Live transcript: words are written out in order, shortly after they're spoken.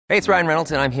Hey, it's Ryan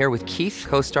Reynolds, and I'm here with Keith,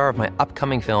 co-star of my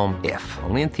upcoming film, If,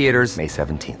 only in theaters May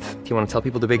 17th. Do you want to tell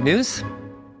people the big news?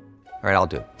 All right, I'll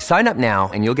do it. Sign up now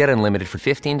and you'll get unlimited for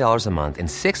 $15 a month and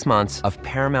 6 months of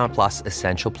Paramount Plus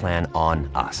Essential Plan on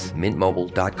us.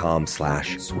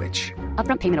 MintMobile.com/switch.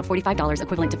 Upfront payment of $45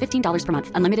 equivalent to $15 per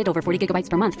month. Unlimited over 40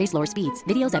 gigabytes per month. Face lower speeds.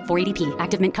 Videos at 480p.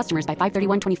 Active Mint customers by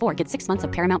 531.24 get 6 months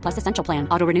of Paramount Plus Essential Plan.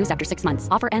 Auto renews after 6 months.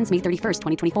 Offer ends May 31st,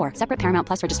 2024. Separate Paramount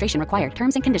Plus registration required.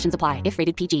 Terms and conditions apply if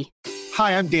rated PG.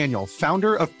 Hi, I'm Daniel,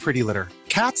 founder of Pretty Litter.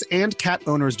 Cats and cat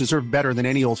owners deserve better than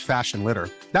any old-fashioned litter.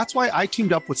 That's why I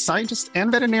teamed up with scientists and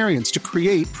veterinarians to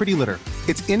create Pretty Litter.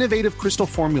 Its innovative crystal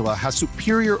formula has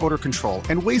superior odor control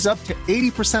and weighs up to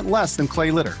 80% less than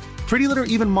clay litter. Pretty Litter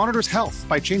even monitors health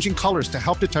by changing colors to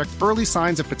help detect early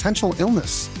signs of potential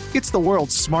illness. It's the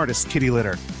world's smartest kitty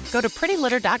litter. Go to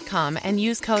prettylitter.com and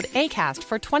use code ACAST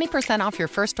for 20% off your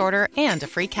first order and a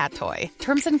free cat toy.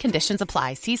 Terms and conditions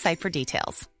apply. See site for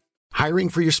details. Hiring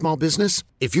for your small business?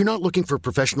 If you're not looking for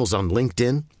professionals on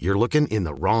LinkedIn, you're looking in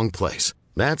the wrong place.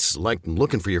 That's like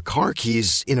looking for your car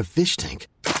keys in a fish tank.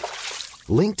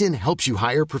 LinkedIn helps you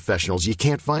hire professionals you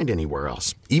can't find anywhere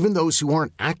else, even those who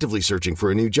aren't actively searching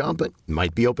for a new job but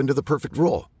might be open to the perfect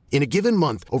role. In a given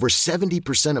month, over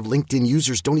 70% of LinkedIn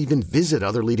users don't even visit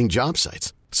other leading job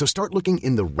sites. So start looking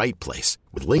in the right place.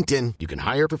 With LinkedIn, you can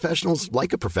hire professionals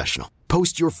like a professional.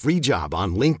 Post your free job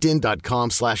on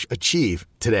linkedin.com/achieve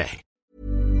today.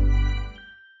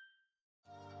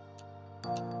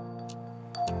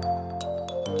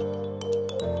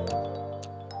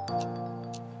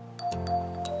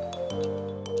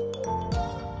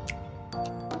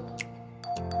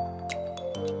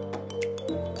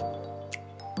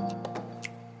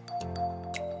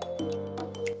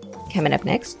 Coming up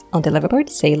next on the Liveaboard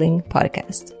Sailing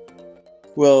Podcast.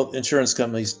 Well, insurance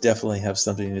companies definitely have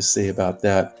something to say about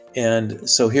that. And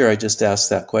so here I just asked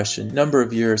that question, number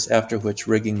of years after which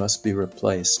rigging must be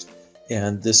replaced.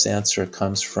 And this answer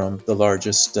comes from the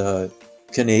largest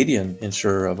Canadian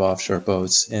insurer of offshore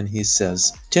boats. And he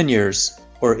says 10 years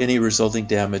or any resulting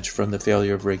damage from the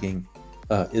failure of rigging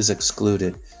is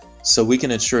excluded. So we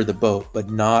can insure the boat, but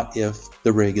not if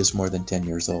the rig is more than 10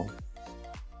 years old.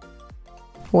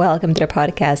 Welcome to the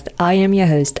podcast. I am your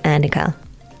host, Annika.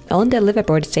 On the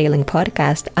Liveaboard Sailing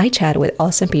Podcast, I chat with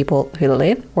awesome people who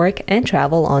live, work, and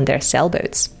travel on their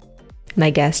sailboats. My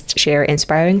guests share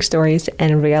inspiring stories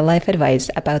and real-life advice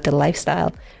about the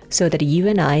lifestyle so that you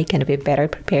and I can be better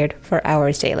prepared for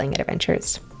our sailing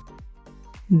adventures.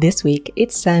 This week,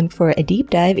 it's time for a deep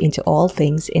dive into all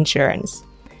things insurance.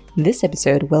 This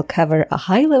episode will cover a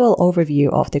high-level overview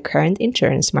of the current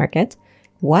insurance market.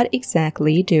 What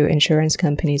exactly do insurance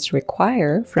companies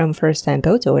require from first-time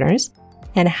boat owners?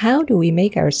 And how do we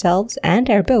make ourselves and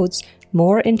our boats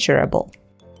more insurable?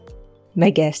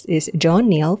 My guest is John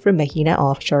Neal from Mahina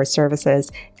Offshore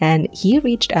Services, and he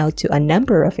reached out to a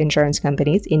number of insurance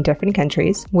companies in different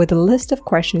countries with a list of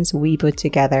questions we put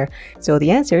together, so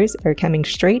the answers are coming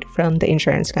straight from the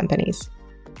insurance companies.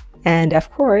 And of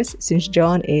course, since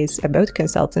John is a boat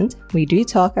consultant, we do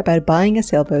talk about buying a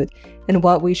sailboat and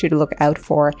what we should look out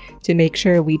for to make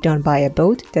sure we don't buy a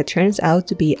boat that turns out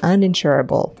to be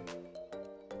uninsurable.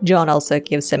 John also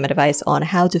gives some advice on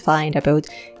how to find a boat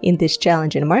in this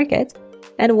challenging market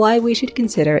and why we should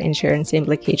consider insurance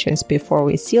implications before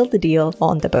we seal the deal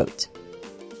on the boat.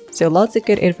 So lots of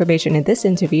good information in this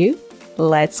interview.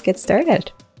 Let's get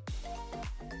started.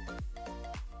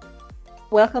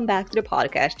 Welcome back to the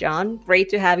podcast, John. Great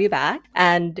to have you back.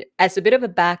 And as a bit of a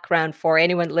background for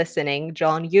anyone listening,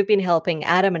 John, you've been helping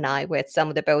Adam and I with some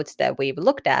of the boats that we've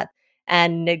looked at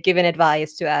and given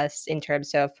advice to us in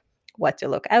terms of what to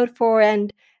look out for.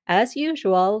 And as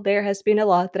usual, there has been a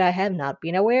lot that I have not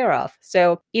been aware of.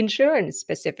 So insurance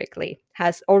specifically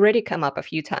has already come up a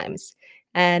few times.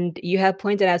 And you have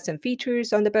pointed out some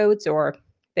features on the boats or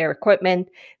their equipment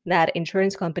that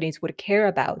insurance companies would care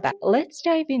about. Let's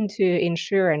dive into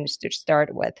insurance to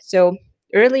start with. So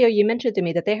earlier you mentioned to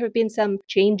me that there have been some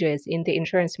changes in the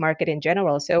insurance market in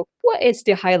general. So what is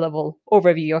the high-level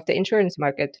overview of the insurance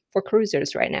market for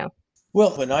cruisers right now?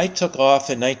 Well, when I took off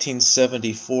in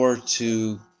 1974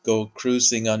 to go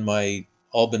cruising on my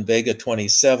Albin Vega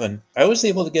 27, I was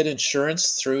able to get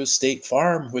insurance through State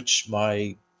Farm, which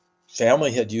my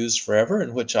family had used forever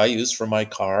and which I used for my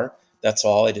car. That's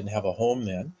all. I didn't have a home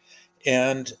then.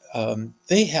 And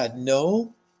they had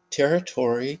no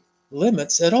territory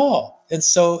limits at all. And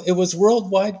so it was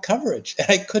worldwide coverage. And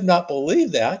I could not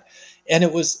believe that. And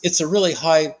it's a really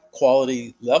high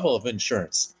quality level of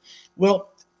insurance. Well,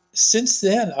 since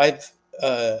then, I've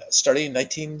starting in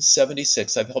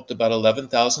 1976, I've helped about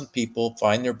 11,000 people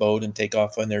find their boat and take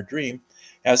off on their dream.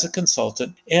 as a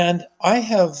consultant. And I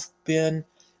have been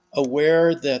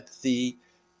aware that the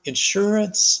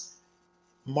insurance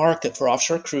market for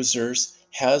offshore cruisers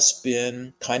has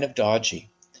been kind of dodgy.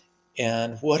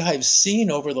 And what I've seen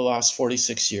over the last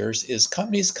 46 years is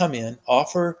companies come in,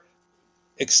 offer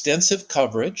extensive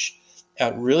coverage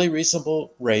at really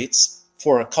reasonable rates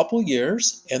for a couple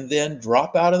years, and then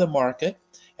drop out of the market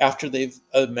after they've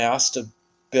amassed a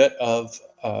bit of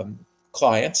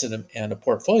clients and a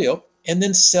portfolio, and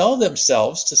then sell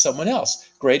themselves to someone else.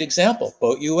 Great example,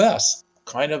 Boat US,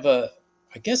 kind of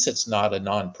I guess it's not a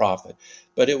nonprofit,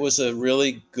 but it was a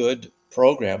really good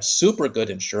program, super good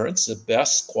insurance, the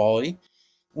best quality.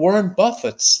 Warren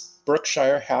Buffett's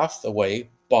Berkshire Hathaway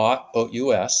bought Boat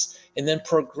US, and then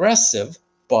Progressive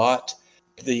bought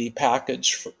the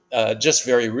package just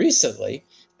very recently.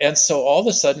 And so all of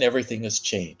a sudden, everything has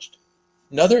changed.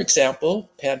 Another example,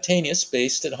 Pantanius,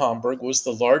 based in Hamburg, was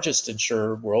the largest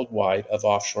insurer worldwide of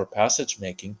offshore passage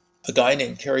making. A guy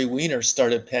named Kerry Weiner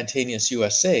started Pantanius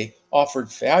USA,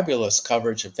 offered fabulous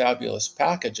coverage and fabulous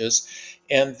packages,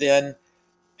 and then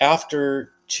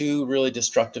after two really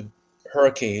destructive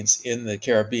hurricanes in the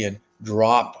Caribbean,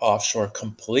 dropped offshore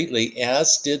completely,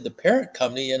 as did the parent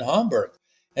company in Hamburg.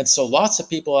 And so lots of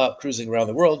people out cruising around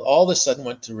the world all of a sudden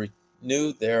went to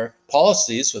renew their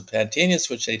policies with Pantanius,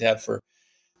 which they'd had for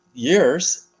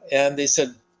years. And they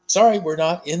said, sorry, we're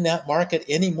not in that market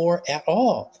anymore at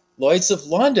all. Lloyd's of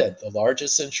London, the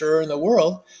largest insurer in the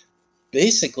world,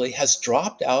 basically has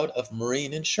dropped out of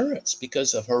marine insurance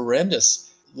because of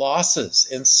horrendous losses.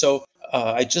 And so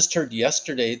I just heard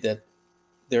yesterday that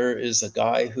there is a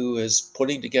guy who is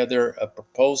putting together a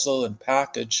proposal and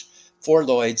package for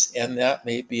Lloyd's, and that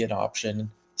may be an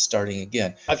option starting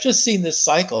again. I've just seen this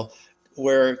cycle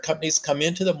where companies come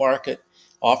into the market,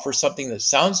 offer something that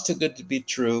sounds too good to be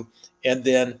true, and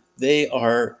then they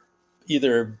are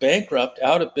either bankrupt,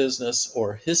 out of business,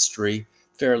 or history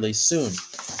fairly soon.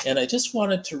 And I just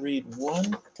wanted to read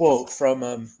one quote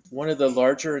from one of the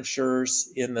larger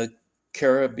insurers in the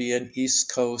Caribbean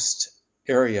East Coast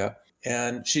area.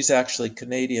 And she's actually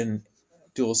Canadian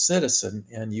dual citizen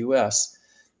and US.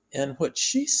 And what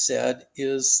she said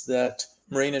is that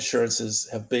marine insurances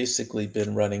have basically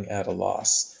been running at a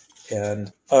loss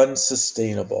and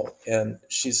unsustainable. And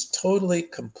she's totally,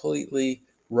 completely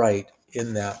right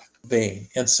in that vein.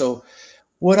 And so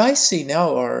what I see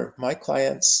now are my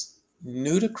clients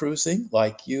new to cruising,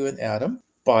 like you and Adam,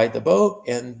 buy the boat,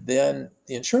 and then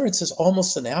the insurance is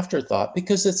almost an afterthought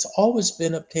because it's always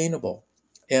been obtainable.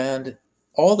 And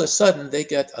all of a sudden, they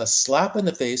get a slap in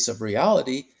the face of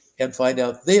reality and find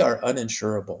out they are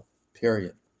uninsurable,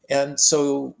 period. And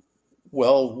so,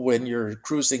 well, when you're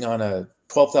cruising on a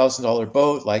 $12,000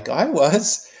 boat like I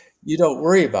was, you don't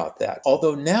worry about that.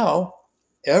 Although now,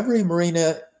 every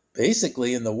marina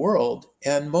basically in the world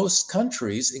and most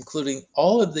countries, including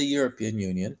all of the European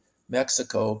Union,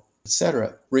 Mexico,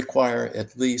 etc., require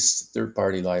at least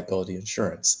third-party liability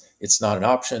insurance. It's not an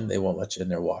option. They won't let you in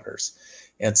their waters.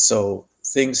 And so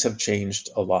things have changed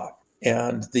a lot.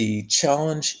 And the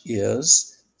challenge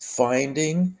is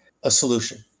finding a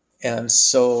solution. And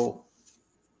so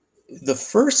the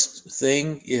first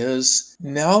thing is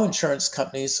now insurance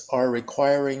companies are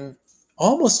requiring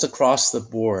almost across the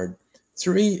board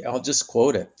I'll just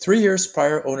quote it, 3 years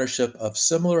prior ownership of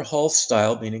similar hull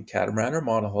style, meaning catamaran or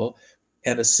monohull,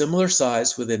 and a similar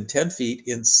size within 10 feet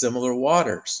in similar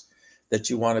waters that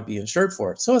you want to be insured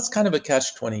for. So it's kind of a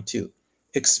catch-22.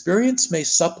 Experience may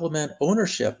supplement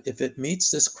ownership if it meets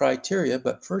this criteria,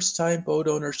 but first-time boat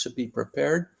owners should be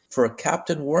prepared for a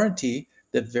captain warranty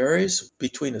that varies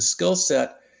between a skill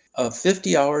set of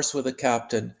 50 hours with a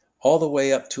captain all the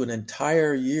way up to an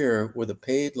entire year with a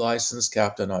paid licensed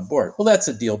captain on board. Well, that's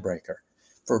a deal breaker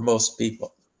for most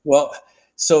people. Well,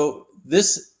 so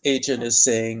this agent is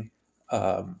saying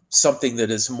something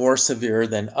that is more severe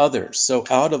than others. So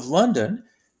out of London,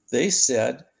 they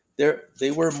said they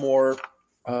were more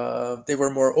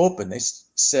open. They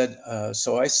said,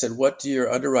 so I said, what do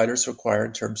your underwriters require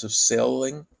in terms of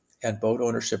sailing and boat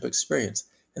ownership experience?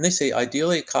 And they say,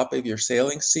 ideally, a copy of your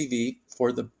sailing CV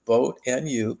for the boat and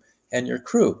you and your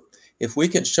crew. If we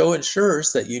can show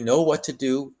insurers that you know what to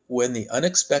do when the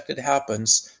unexpected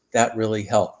happens, that really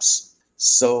helps.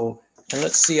 So, and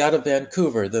let's see, out of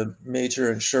Vancouver, the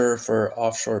major insurer for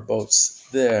offshore boats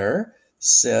there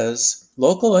says,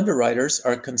 local underwriters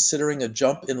are considering a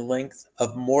jump in length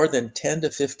of more than 10 to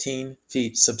 15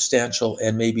 feet substantial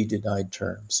and may be denied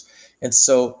terms. And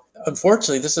so,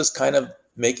 unfortunately, this is kind of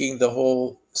making the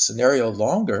whole scenario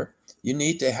longer. You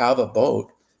need to have a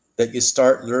boat that you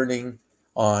start learning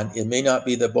on. It may not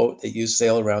be the boat that you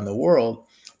sail around the world,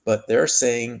 but they're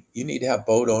saying you need to have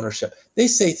boat ownership. They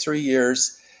say 3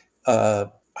 years.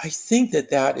 I think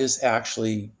that is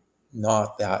actually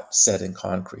not that set in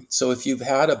concrete. So if you've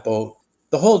had a boat,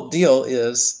 the whole deal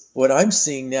is what I'm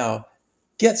seeing now.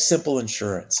 Get simple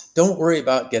insurance. Don't worry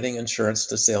about getting insurance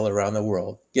to sail around the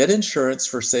world. Get insurance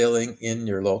for sailing in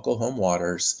your local home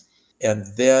waters. And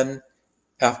then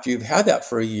after you've had that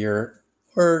for a year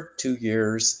or 2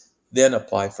 years, then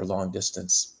apply for long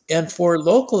distance. And for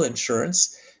local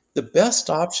insurance, the best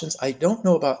options, I don't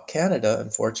know about Canada,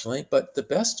 unfortunately, but the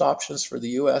best options for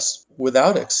the US,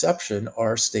 without exception,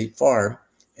 are State Farm.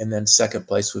 And then second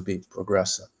place would be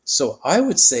Progressive. So I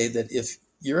would say that if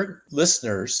your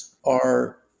listeners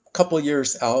are a couple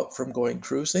years out from going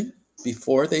cruising,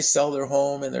 before they sell their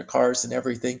home and their cars and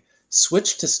everything,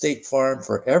 switch to State Farm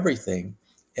for everything.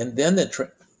 And then the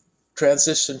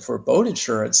transition for boat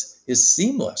insurance is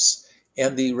seamless.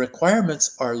 And the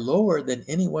requirements are lower than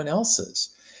anyone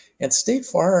else's. And State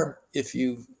Farm, if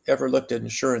you've ever looked at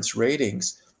insurance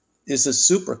ratings, is a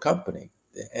super company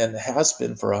and has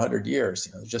been for 100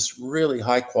 years. Just really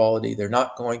high quality. They're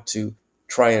not going to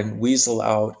try and weasel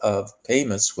out of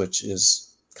payments, which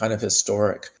is kind of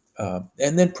historic.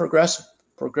 And then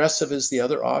Progressive is the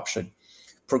other option.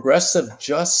 Progressive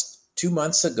just 2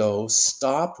 months ago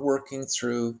stopped working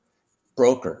through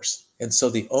brokers. And so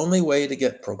the only way to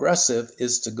get Progressive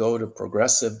is to go to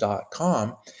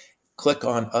progressive.com, click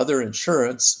on other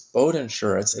insurance, boat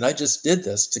insurance. And I just did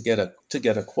this to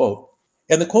get a quote.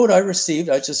 And the quote I received,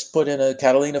 I just put in a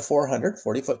Catalina 400,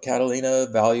 40-foot Catalina,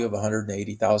 value of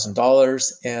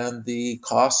 $180,000. And the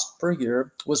cost per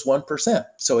year was 1%,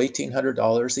 so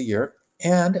 $1,800 a year.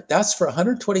 And that's for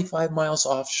 125 miles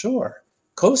offshore,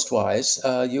 coastwise,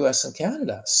 US and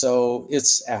Canada. So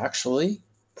it's actually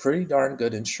pretty darn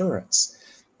good insurance.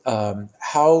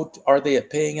 How are they at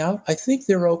paying out? I think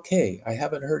they're okay. I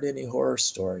haven't heard any horror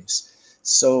stories.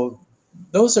 So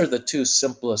those are the two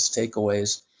simplest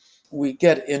takeaways. We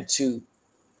get into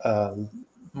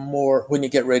more when you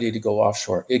get ready to go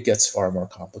offshore. It gets far more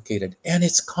complicated, and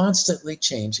it's constantly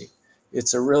changing.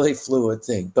 It's a really fluid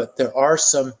thing. But there are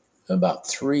about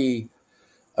 3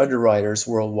 underwriters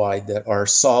worldwide that are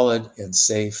solid and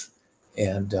safe,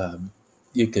 and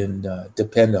you can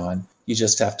depend on. You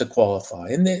just have to qualify,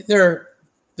 and their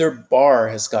bar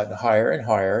has gotten higher and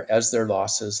higher as their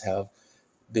losses have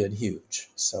been huge.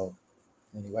 So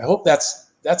anyway, I hope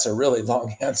that's a really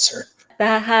long answer.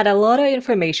 That had a lot of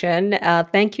information.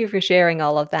 Thank you for sharing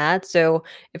all of that. So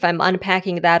if I'm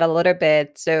unpacking that a little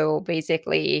bit, so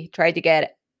basically try to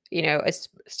get,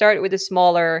 start with a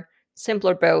smaller,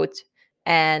 simpler boat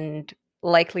and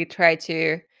likely try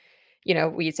to,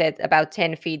 we said about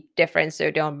 10 feet difference.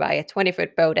 So don't buy a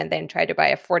 20-foot boat and then try to buy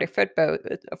a 40-foot boat,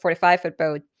 a 45-foot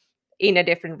boat in a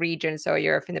different region. So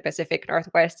you're from the Pacific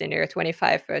Northwest and you're a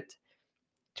 25-foot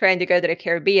trying to go to the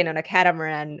Caribbean on a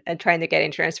catamaran and trying to get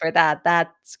insurance for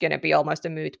that's going to be almost a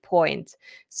moot point.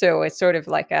 So it's sort of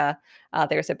like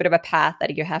there's a bit of a path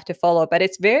that you have to follow. But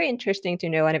it's very interesting to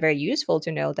know and very useful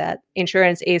to know that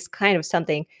insurance is kind of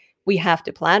something we have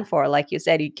to plan for. Like you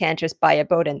said, you can't just buy a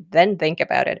boat and then think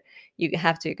about it. You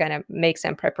have to kind of make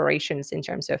some preparations in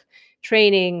terms of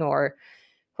training or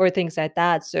things like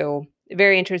that. So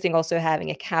very interesting also having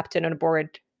a captain on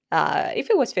board. If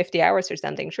it was 50 hours or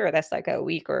something, sure, that's like a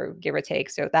week or give or take.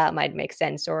 So that might make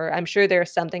sense. Or I'm sure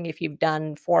there's something if you've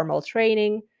done formal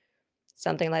training,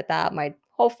 something like that might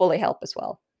hopefully help as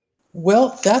well.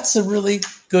 Well, that's a really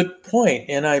good point.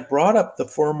 And I brought up the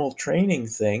formal training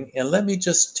thing. And let me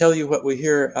just tell you what we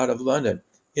hear out of London.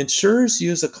 Insurers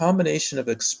use a combination of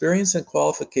experience and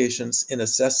qualifications in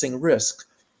assessing risk.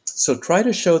 So try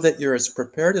to show that you're as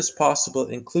prepared as possible,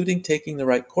 including taking the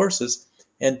right courses.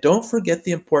 And don't forget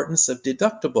the importance of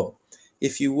deductible.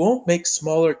 If you won't make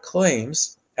smaller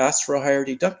claims, ask for a higher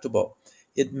deductible.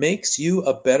 It makes you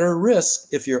a better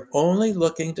risk if you're only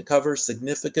looking to cover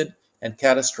significant and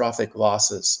catastrophic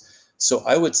losses. So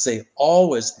I would say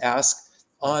always ask.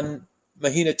 On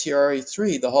Mahina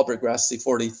TRA3, the Halberg Grassy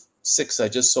 46 I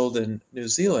just sold in New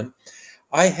Zealand,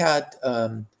 I had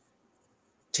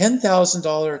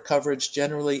 $10,000 coverage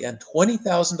generally and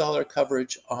 $20,000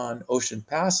 coverage on ocean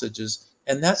passages.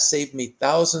 And that saved me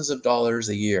thousands of dollars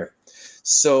a year.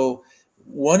 So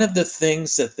one of the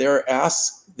things that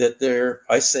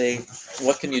I say,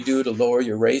 what can you do to lower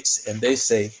your rates? And they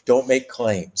say, don't make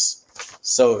claims.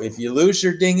 So if you lose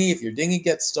your dinghy, if your dinghy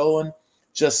gets stolen,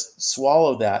 just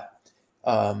swallow that.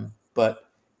 But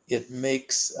it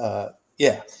makes,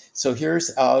 So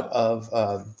here's out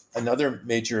of another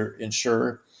major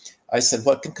insurer. I said,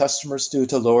 what can customers do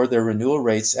to lower their renewal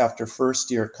rates after first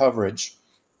year coverage?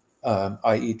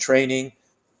 I.e. training,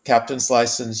 captain's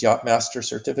license, yacht master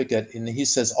certificate, and he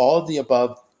says all of the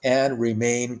above and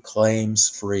remain claims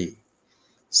free.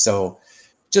 So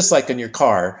just like in your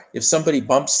car, if somebody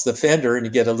bumps the fender and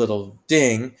you get a little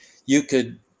ding, you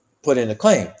could put in a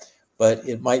claim, but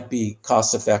it might be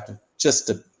cost effective just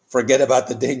to forget about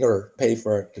the ding or pay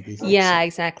for it to be fixed. Yeah,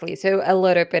 exactly. So a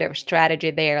little bit of strategy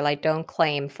there, like don't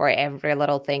claim for every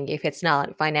little thing if it's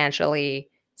not financially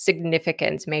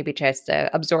significant. Maybe just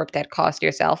absorb that cost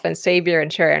yourself and save your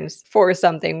insurance for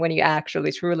something when you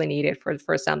actually truly need it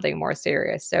for something more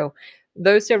serious. So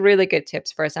those are really good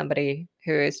tips for somebody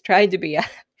who is trying to be a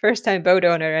first-time boat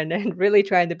owner and really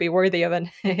trying to be worthy of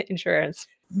an insurance.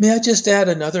 May I just add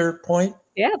another point?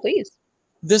 Yeah, please.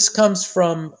 This comes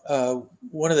from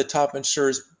one of the top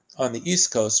insurers on the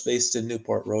East Coast based in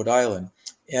Newport, Rhode Island.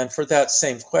 And for that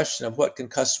same question of what can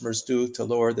customers do to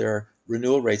lower their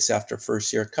renewal rates after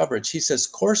first year coverage, he says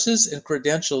courses and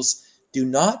credentials do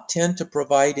not tend to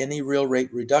provide any real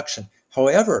rate reduction.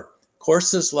 However,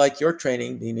 courses like your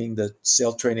training, meaning the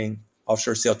sail training,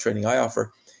 offshore sail training I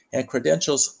offer, and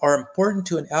credentials are important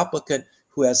to an applicant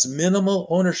who has minimal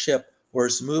ownership or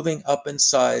is moving up in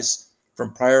size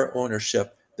from prior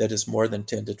ownership that is more than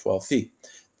 10 to 12 feet.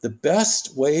 The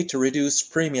best way to reduce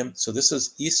premium, so this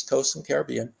is East Coast and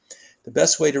Caribbean, the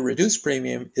best way to reduce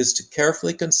premium is to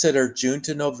carefully consider June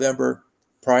to November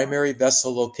primary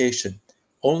vessel location.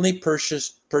 Only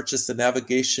purchase the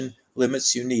navigation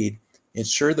limits you need.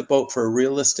 Insure the boat for a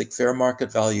realistic fair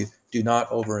market value. Do not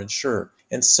overinsure.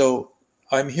 And so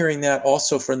I'm hearing that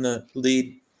also from the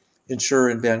lead insurer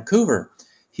in Vancouver.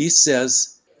 He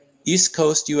says East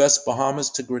Coast, U.S.,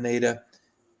 Bahamas to Grenada,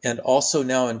 and also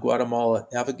now in Guatemala,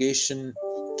 navigation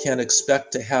can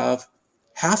expect to have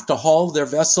to haul their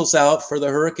vessels out for the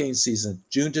hurricane season,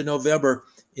 June to November,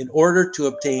 in order to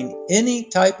obtain any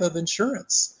type of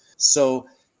insurance. So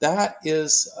that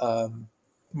is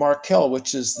Markel,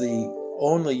 which is the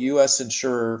only U.S.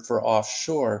 insurer for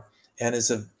offshore and is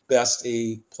a best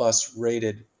A+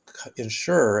 rated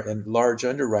insurer and large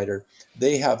underwriter.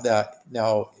 They have that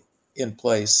now in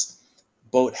place.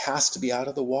 Boat has to be out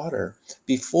of the water.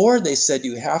 Before they said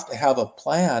you have to have a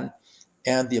plan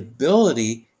and the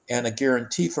ability and a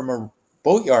guarantee from a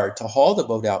boatyard to haul the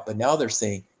boat out. But now they're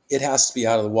saying it has to be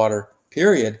out of the water,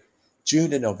 period,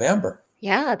 June to November.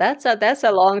 Yeah, that's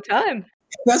a long time.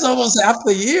 That's almost half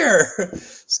the year.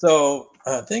 So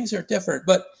things are different.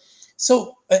 But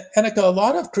so, Annika, a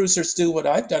lot of cruisers do what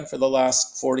I've done for the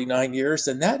last 49 years,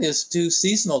 and that is do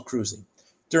seasonal cruising.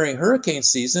 During hurricane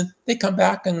season, they come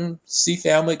back and see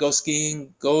family, go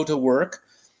skiing, go to work.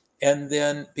 And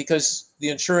then because the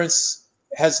insurance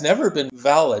has never been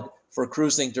valid for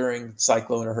cruising during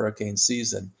cyclone or hurricane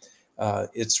season,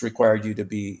 it's required you to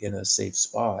be in a safe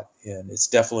spot. And it's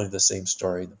definitely the same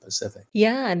story in the Pacific.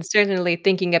 Yeah, and certainly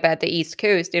thinking about the East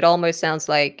Coast, it almost sounds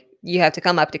like you have to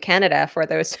come up to Canada for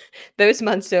those those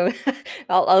months. So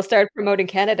I'll start promoting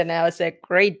Canada now as a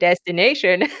great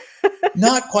destination.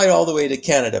 Not quite all the way to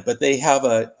Canada, but they have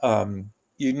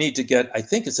you need to get, I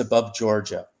think it's above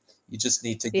Georgia. You just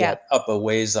need to Yeah. get up a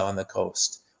ways on the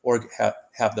coast or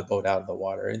have the boat out of the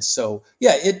water. And so,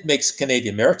 yeah, it makes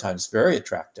Canadian Maritimes very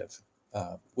attractive,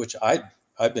 which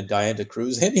I've been dying to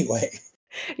cruise anyway.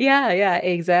 Yeah, yeah,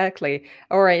 exactly.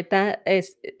 All right, that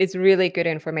is really good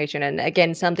information, and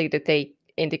again, something to take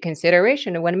into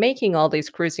consideration when making all these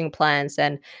cruising plans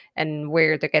and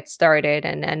where to get started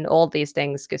and all these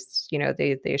things, because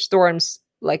the storms,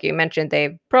 like you mentioned,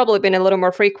 they've probably been a little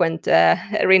more frequent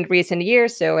in recent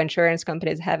years. So insurance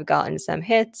companies have gotten some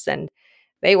hits, and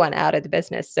they went out of the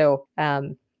business. So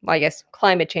I guess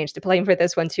climate change to blame for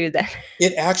this one too. Then.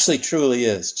 It actually truly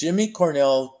is. Jimmy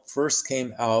Cornell first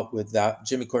came out with that.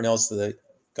 Jimmy Cornell's the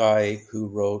guy who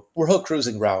wrote World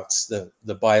Cruising Routes,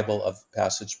 the Bible of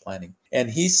passage planning.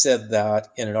 And he said that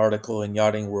in an article in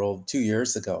Yachting World 2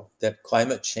 years ago, that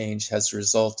climate change has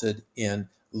resulted in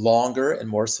longer and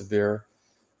more severe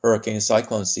hurricane and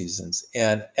cyclone seasons.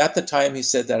 And at the time he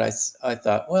said that, I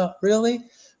thought, well, really?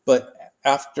 But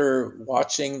after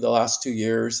watching the last 2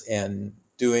 years and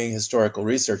doing historical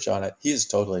research on it, he is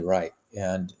totally right.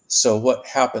 And so what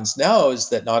happens now is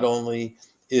that not only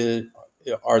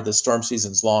are the storm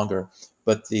seasons longer,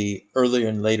 but the earlier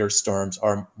and later storms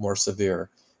are more severe.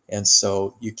 And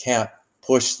so you can't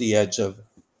push the edge of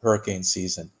hurricane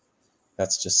season.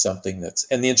 That's just something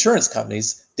and the insurance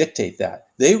companies dictate that.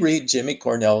 They read Jimmy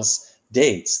Cornell's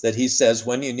dates that he says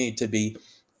when you need to be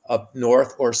up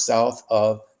north or south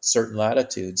of certain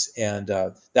latitudes. And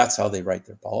that's how they write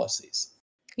their policies.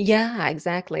 Yeah,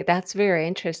 exactly. That's very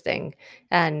interesting,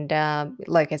 and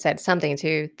like I said, something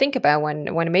to think about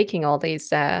when making all these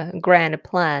grand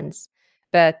plans.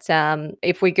 But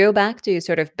if we go back to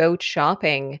sort of boat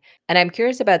shopping, and I'm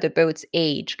curious about the boat's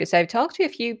age, because I've talked to a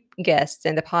few guests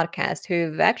in the podcast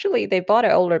who've actually they bought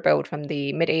an older boat from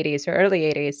the mid 80s or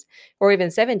early 80s or even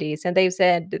 70s, and they've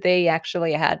said that they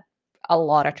actually had a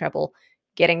lot of trouble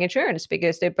getting insurance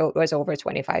because their boat was over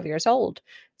 25 years old.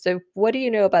 So, what do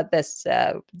you know about this?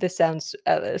 This sounds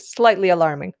slightly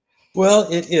alarming.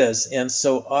 Well, it is. And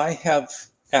so I have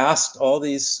asked all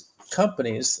these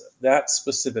companies that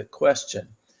specific question.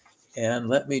 And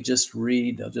let me just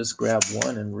read, I'll just grab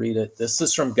one and read it. This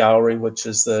is from Gowrie, which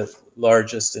is the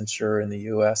largest insurer in the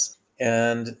US.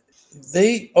 And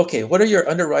okay, what are your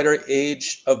underwriter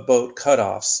age of boat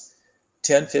cutoffs?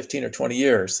 10, 15, or 20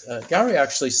 years? Gowrie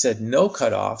actually said no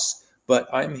cutoffs, but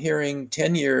I'm hearing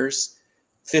 10 years,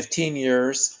 15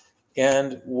 years,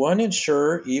 and one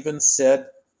insurer even said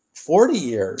 40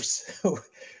 years,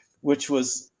 which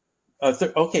was,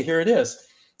 okay, here it is.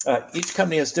 Each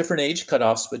company has different age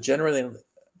cutoffs, but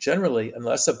generally,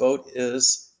 unless a boat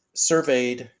is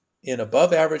surveyed in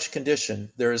above average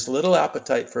condition, there is little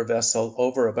appetite for a vessel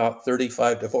over about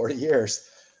 35 to 40 years.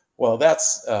 Well,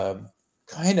 that's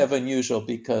kind of unusual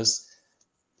because,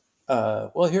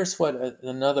 here's what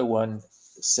another one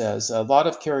says. A lot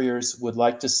of carriers would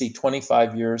like to see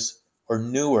 25 years or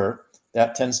newer.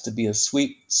 That tends to be a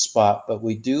sweet spot, but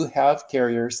we do have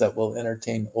carriers that will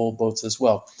entertain old boats as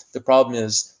well. The problem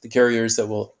is the carriers that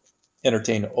will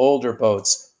entertain older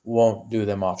boats won't do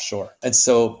them offshore. And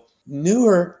so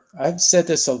newer, I've said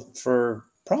this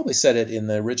probably said it in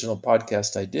the original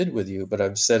podcast I did with you, but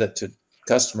I've said it to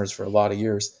customers for a lot of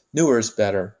years. Newer is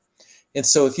better. And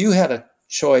so if you had a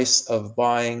choice of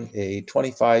buying a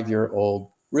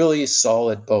 25-year-old, really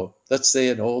solid boat, let's say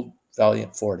an old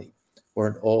Valiant 40, or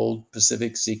an old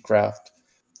Pacific Seacraft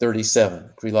 37,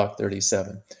 Creelock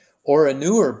 37, or a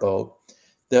newer boat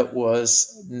that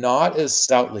was not as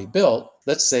stoutly built,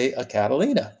 let's say a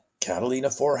Catalina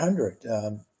 400.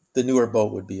 The newer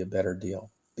boat would be a better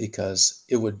deal because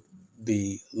it would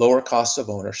be lower cost of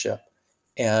ownership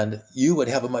and you would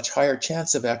have a much higher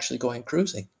chance of actually going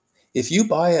cruising. If you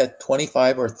buy a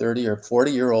 25 or 30 or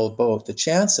 40-year-old boat, the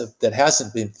chance of that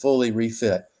hasn't been fully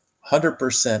refit,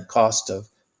 100% cost of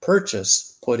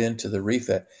purchase put into the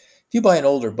refit. If you buy an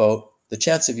older boat, the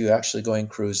chance of you actually going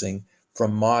cruising,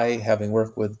 from my having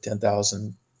worked with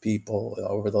 10,000 people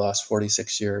over the last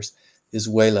 46 years, is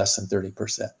way less than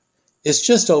 30%. It's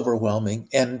just overwhelming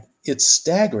and it's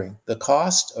staggering. The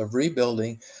cost of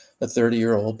rebuilding a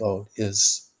 30-year-old boat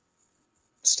is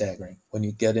staggering. When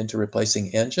you get into replacing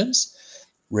engines,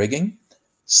 rigging,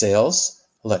 sails,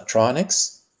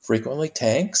 electronics, frequently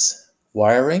tanks,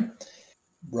 wiring,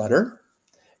 rudder,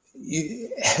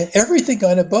 everything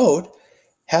on a boat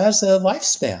has a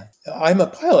lifespan. I'm a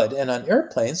pilot, and on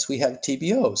airplanes, we have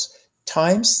TBOs,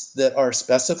 times that are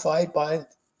specified by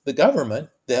the government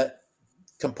that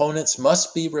components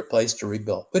must be replaced or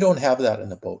rebuilt. We don't have that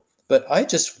in a boat. But I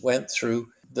just went through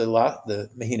the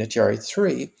Mahina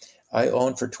TR3. I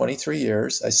owned for 23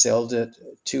 years. I sailed it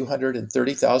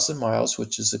 230,000 miles,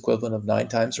 which is equivalent of 9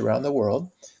 times around the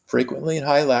world, frequently in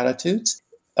high latitudes.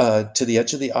 To the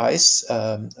edge of the ice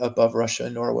above Russia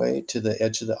and Norway, to the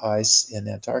edge of the ice in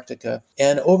Antarctica.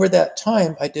 And over that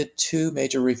time, I did 2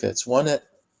 major refits, one at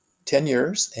 10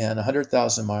 years and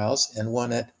 100,000 miles, and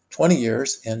one at 20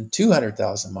 years and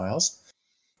 200,000 miles.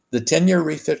 The 10-year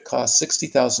refit cost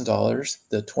 $60,000.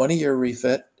 The 20-year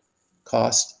refit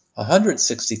cost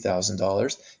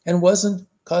 $160,000 and wasn't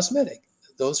cosmetic.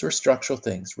 Those were structural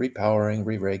things, repowering,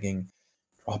 re-rigging,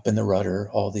 drop in the rudder,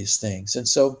 all these things. And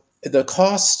so the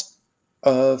cost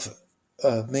of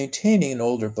maintaining an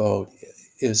older boat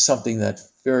is something that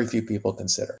very few people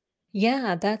consider.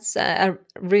 Yeah, that's a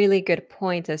really good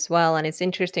point as well. And it's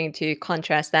interesting to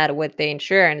contrast that with the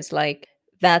insurance. Like,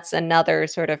 that's another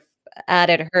sort of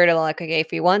added hurdle. Like, okay,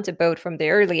 if you want a boat from the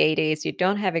early 80s, you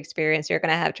don't have experience, you're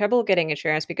going to have trouble getting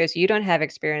insurance because you don't have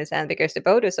experience and because the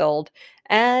boat is old.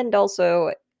 And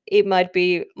also, it might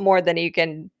be more than you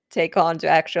can take on to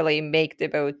actually make the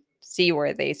boat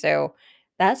seaworthy. So,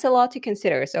 that's a lot to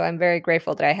consider. So, I'm very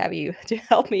grateful that I have you to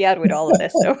help me out with all of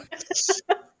this. So,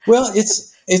 Well,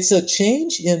 it's a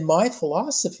change in my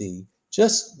philosophy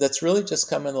that's really just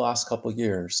come in the last couple of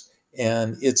years.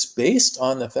 And it's based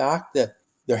on the fact that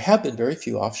there have been very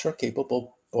few offshore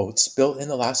capable boats built in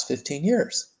the last 15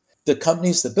 years. The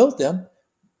companies that built them,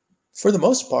 for the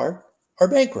most part, are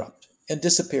bankrupt and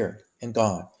disappeared and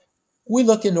gone. We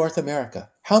look in North America.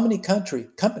 How many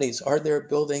companies are there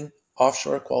building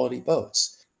offshore quality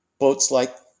boats? Boats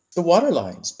like the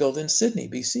Waterlines built in Sydney,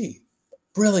 BC.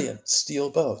 Brilliant steel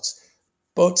boats.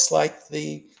 Boats like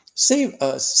the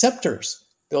Scepters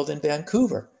built in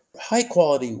Vancouver. high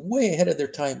quality, way ahead of their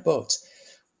time boats.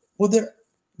 Well,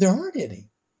 there aren't any.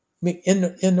 I mean,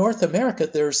 in North America,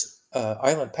 there's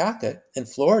Island Packet in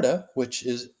Florida, which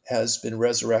has been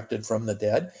resurrected from the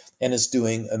dead and is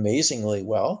doing amazingly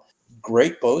well.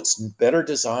 Great boats, better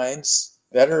designs,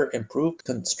 better improved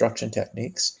construction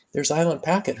techniques. There's Island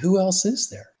Packet. Who else is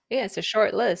there? Yeah, it's a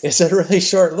short list. It's a really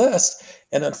short list.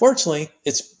 And unfortunately,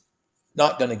 it's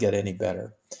not going to get any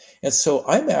better. And so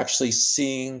I'm actually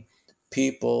seeing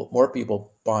more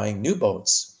people buying new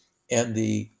boats, and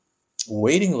the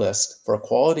waiting list for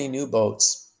quality new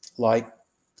boats like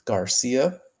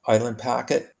Garcia, Island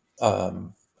Packet,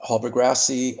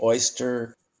 Halbergrassi,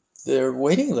 Oyster, their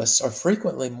waiting lists are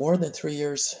frequently more than 3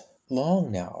 years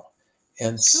long now.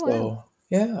 And Oh, wow. so,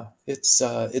 yeah,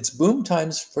 it's boom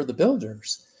times for the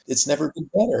builders. It's never been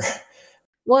better.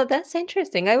 Well, that's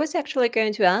interesting. I was actually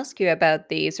going to ask you about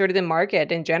the sort of the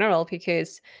market in general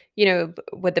because,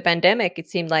 with the pandemic, it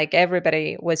seemed like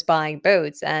everybody was buying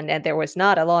boats and there was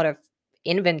not a lot of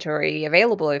inventory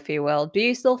available, if you will. Do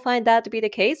you still find that to be the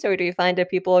case, or do you find that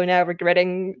people are now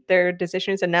regretting their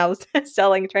decisions and now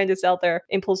trying to sell their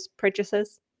impulse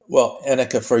purchases? Well,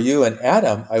 Annika, for you and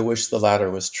Adam, I wish the latter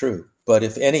was true. But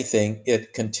if anything,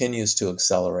 it continues to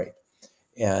accelerate.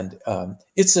 And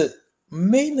it's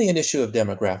mainly an issue of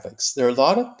demographics. There are a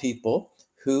lot of people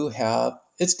who have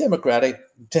it's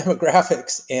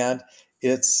demographics and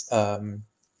its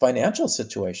financial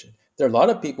situation. There are a lot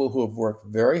of people who have worked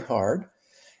very hard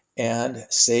and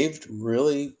saved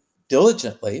really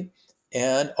diligently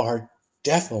and are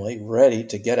definitely ready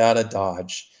to get out of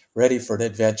Dodge, ready for an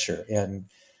adventure. And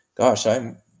gosh,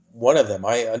 I'm one of them.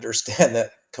 I understand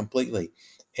that completely.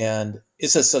 And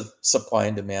it's a supply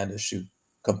and demand issue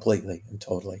completely and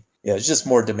totally. Yeah, it's just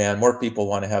more demand. More people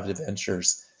want to have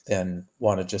adventures than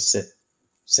want to just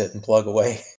sit and plug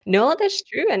away. No, that's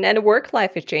true, and work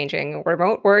life is changing.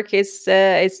 Remote work is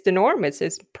the norm.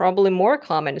 It's probably more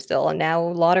common still, and now a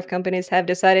lot of companies have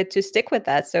decided to stick with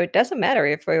that. So it doesn't matter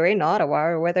if you're in Ottawa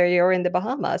or whether you're in the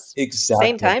Bahamas. Same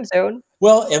Exactly. time zone.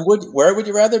 Well, and where would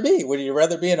you rather be? Would you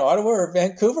rather be in Ottawa or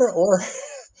Vancouver or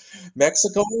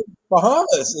Mexico or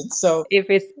Bahamas? And so,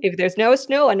 If there's no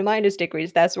snow and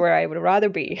 -degrees, that's where I would rather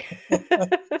be.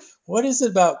 what is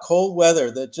it about cold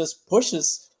weather that just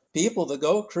pushes people to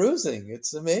go cruising?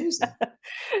 It's amazing.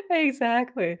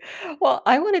 Exactly. Well,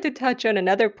 I wanted to touch on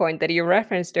another point that you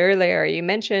referenced earlier. You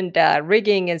mentioned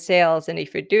rigging and sails, and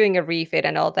if you're doing a refit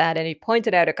and all that, and you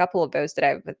pointed out a couple of those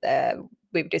that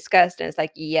we've discussed, and it's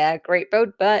like, yeah, great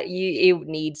boat, but it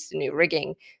needs new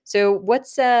rigging. So,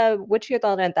 what's your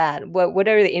thought on that? What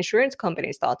are the insurance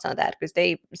companies' thoughts on that? Because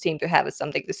they seem to have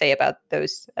something to say about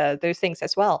those things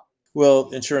as well. Well,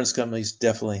 insurance companies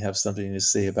definitely have something to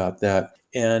say about that.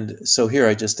 And so here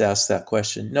I just asked that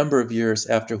question, number of years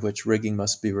after which rigging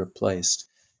must be replaced.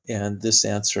 And this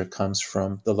answer comes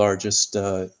from the largest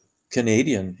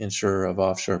Canadian insurer of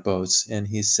offshore boats. And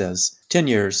he says 10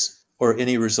 years or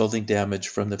any resulting damage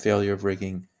from the failure of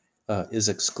rigging is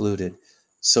excluded.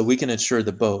 So we can insure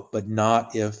the boat, but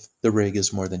not if the rig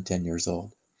is more than 10 years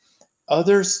old.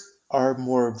 Others are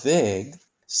more vague.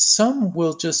 Some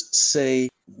will just say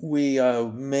we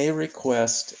may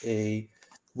request a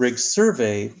rig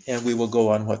survey and we will go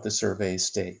on what the survey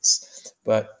states.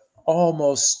 But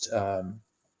almost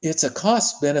it's a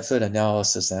cost benefit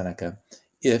analysis, Annika.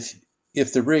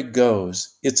 If the rig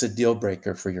goes, it's a deal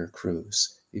breaker for your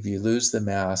cruise. If you lose the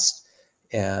mast,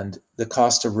 and the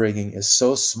cost of rigging is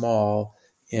so small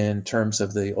in terms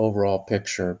of the overall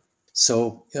picture.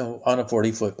 So, on a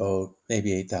 40-foot boat,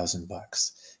 maybe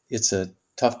 $8,000. It's a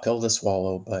tough pill to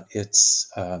swallow, but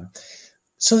it's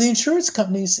so the insurance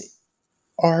companies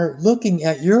are looking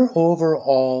at your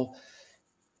overall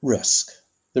risk,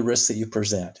 the risk that you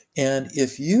present. And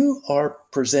if you are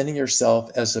presenting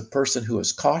yourself as a person who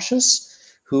is cautious,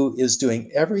 who is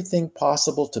doing everything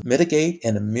possible to mitigate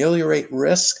and ameliorate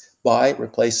risk by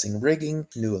replacing rigging,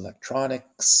 new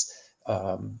electronics,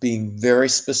 being very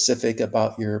specific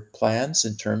about your plans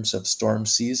in terms of storm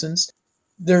seasons,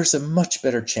 there's a much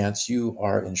better chance you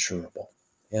are insurable.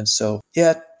 And so,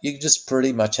 yeah, you just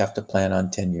pretty much have to plan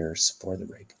on 10 years for the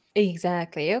rig.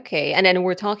 Exactly. Okay. And then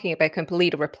we're talking about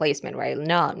complete replacement, right?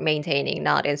 Not maintaining,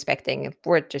 not inspecting.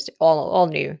 We're just all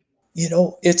new.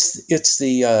 It's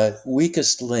the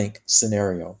weakest link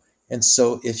scenario. And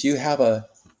so if you have a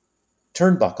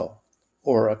turnbuckle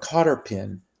or a cotter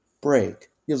pin break,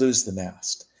 you lose the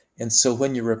mast. And so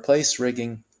when you replace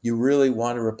rigging, you really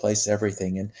want to replace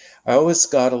everything. And I always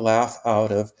got a laugh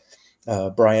out of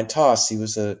Brian Toss. He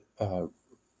was a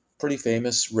pretty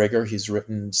famous rigger. He's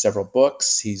written several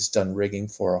books. He's done rigging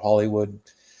for Hollywood,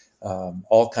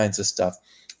 all kinds of stuff.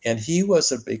 And he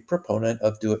was a big proponent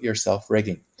of do-it-yourself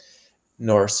rigging.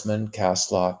 Norseman,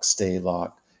 cast lock, stay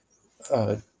lock,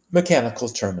 mechanical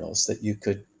terminals that you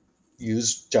could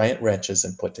use giant wrenches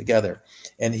and put together.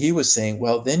 And he was saying,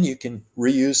 well, then you can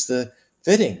reuse the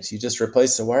fittings. You just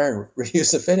replace the wire and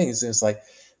reuse the fittings. And it's like,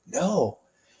 no,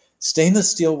 stainless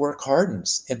steel work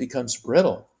hardens and becomes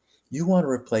brittle. You want to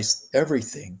replace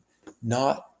everything,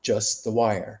 not just the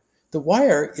wire. The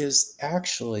wire is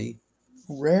actually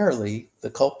rarely the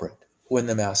culprit when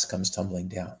the mast comes tumbling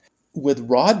down. With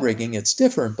rod rigging, it's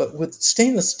different, but with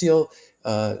stainless steel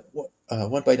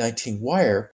 1x19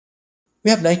 wire, we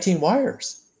have 19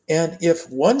 wires. And if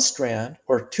one strand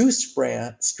or two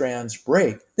strands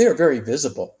break, they are very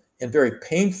visible and very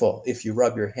painful if you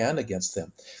rub your hand against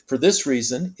them. For this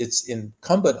reason, it's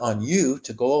incumbent on you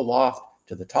to go aloft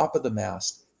to the top of the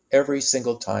mast every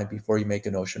single time before you make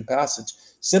an ocean passage,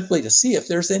 simply to see if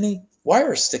there's any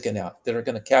wires sticking out that are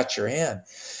going to catch your hand.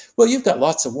 Well, you've got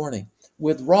lots of warning.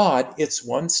 With rod, it's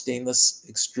one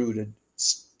extruded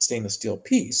stainless steel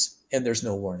piece, and there's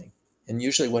no warning. And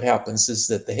usually what happens is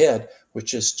that the head,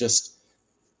 which is just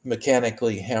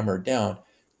mechanically hammered down,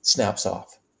 snaps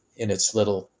off in its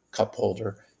little cup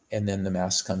holder, and then the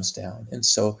mast comes down. And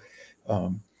so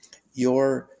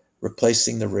your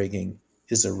replacing the rigging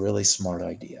is a really smart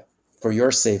idea for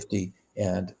your safety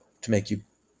and to make you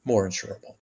more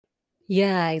insurable.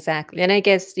 Yeah, exactly. And I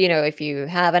guess, if you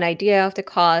have an idea of the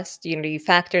cost, you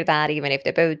factor that even if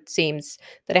the boat seems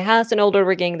that it has an older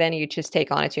rigging, then you just take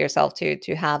on it to yourself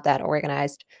to have that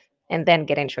organized and then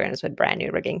get insurance with brand new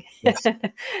rigging. Yes.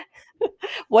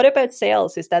 What about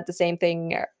sales? Is that the same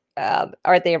thing?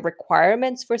 Are there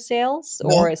requirements for sales,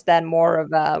 No, or is that more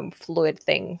of a fluid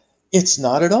thing? it's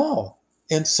not at all.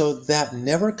 And so that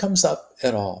never comes up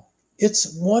at all.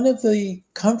 It's one of the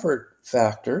comfort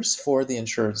factors for the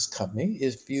insurance company.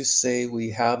 If you say we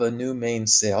have a new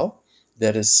mainsail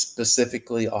that is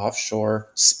specifically offshore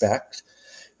spec'd,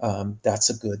 that's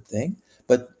a good thing.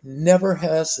 But never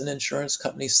has an insurance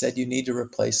company said you need to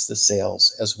replace the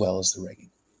sails as well as the rigging.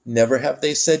 Never have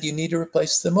they said you need to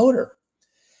replace the motor.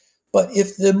 But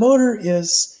if the motor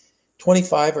is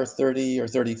 25 or 30 or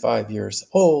 35 years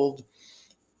old,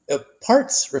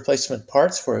 replacement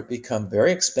parts for it become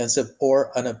very expensive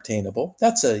or unobtainable.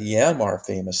 That's a Yanmar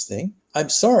famous thing. I'm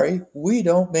sorry, we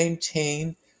don't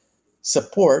maintain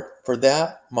support for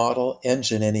that model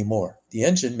engine anymore. The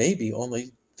engine may be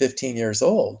only 15 years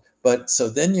old, but so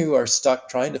then you are stuck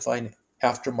trying to find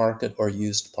aftermarket or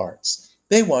used parts.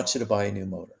 They want you to buy a new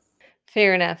motor.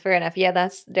 Fair enough. Fair enough. Yeah,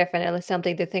 that's definitely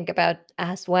something to think about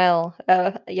as well.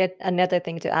 Yet another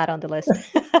thing to add on the list.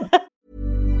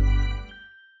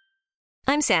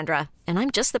 I'm Sandra, and I'm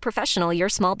just the professional your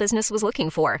small business was looking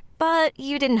for. But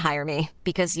you didn't hire me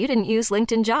because you didn't use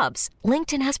LinkedIn Jobs.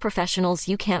 LinkedIn has professionals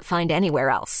you can't find anywhere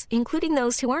else, including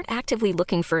those who aren't actively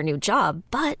looking for a new job,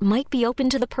 but might be open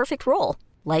to the perfect role,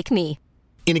 like me.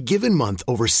 In a given month,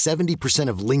 over 70%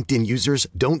 of LinkedIn users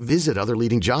don't visit other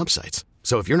leading job sites.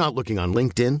 So if you're not looking on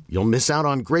LinkedIn, you'll miss out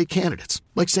on great candidates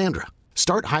like Sandra.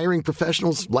 Start hiring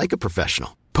professionals like a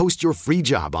professional. Post your free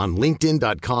job on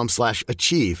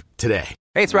linkedin.com/achieve today.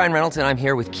 Hey, it's Ryan Reynolds, and I'm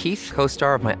here with Keith,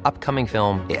 co-star of my upcoming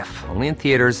film, If, only in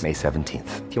theaters May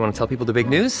 17th. Do you want to tell people the big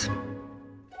news?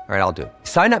 All right, I'll do it.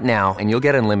 Sign up now and you'll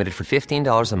get unlimited for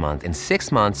 $15 a month and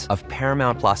 6 months of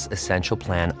Paramount Plus Essential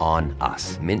Plan on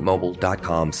us.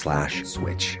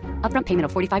 MintMobile.com/switch. Upfront payment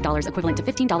of $45 equivalent to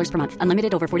 $15 per month.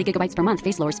 Unlimited over 40 gigabytes per month.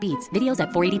 Face lower speeds. Videos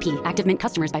at 480p. Active Mint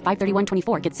customers by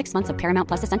 531.24 get 6 months of Paramount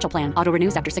Plus Essential Plan. Auto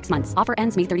renews after 6 months. Offer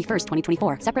ends May 31st,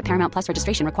 2024. Separate Paramount Plus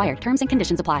registration required. Terms and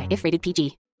conditions apply if rated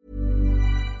PG.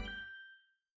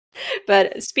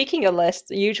 But speaking of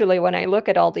lists, usually when I look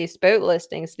at all these boat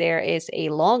listings, there is a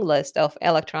long list of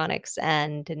electronics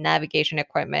and navigation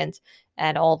equipment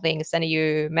and all things. And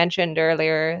you mentioned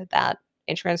earlier that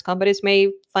insurance companies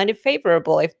may find it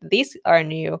favorable if these are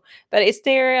new. But is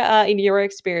there, in your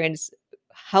experience,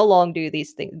 how long do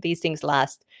these things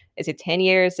last? Is it 10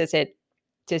 years? Is it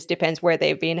just depends where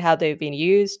they've been, how they've been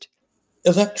used?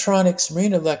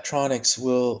 Marine electronics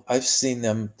I've seen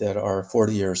them that are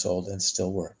 40 years old and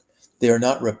still work. They are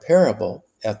not repairable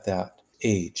at that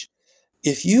age.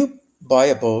 If you buy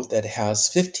a boat that has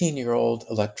 15-year-old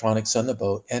electronics on the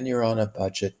boat and you're on a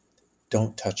budget,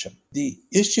 don't touch them. The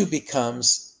issue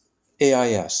becomes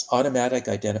AIS, Automatic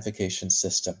Identification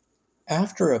System.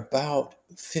 After about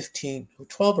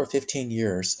 12 or 15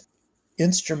 years,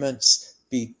 instruments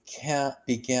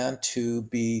began to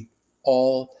be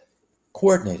all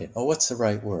coordinated. Oh, what's the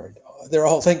right word? They're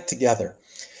all linked together.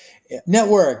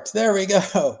 Networked, there we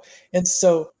go. And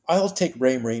so I'll take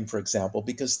Raymarine, for example,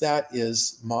 because that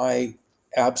is my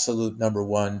absolute number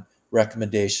one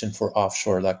recommendation for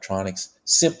offshore electronics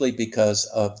simply because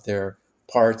of their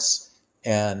parts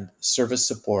and service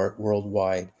support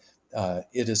worldwide.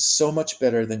 It is so much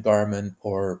better than Garmin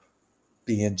or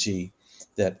B&G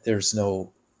that there's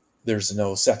no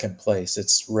second place.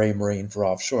 It's Raymarine for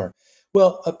offshore.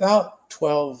 Well, about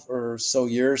 12 or so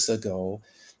years ago,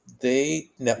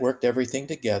 they networked everything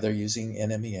together using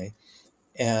NMEA,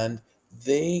 and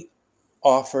they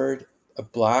offered a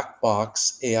black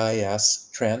box AIS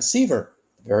transceiver.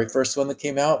 The very first one that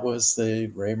came out was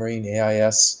the Raymarine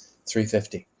AIS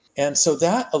 350. And so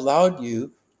that allowed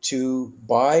you to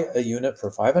buy a unit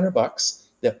for $500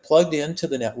 that plugged into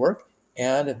the network,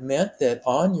 and it meant that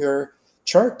on your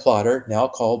chart plotter, now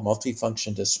called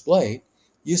multifunction display,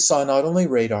 you saw not only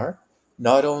radar,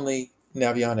 not only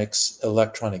Navionics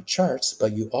electronic charts,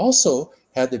 but you also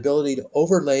had the ability to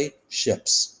overlay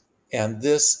ships. And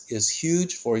this is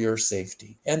huge for your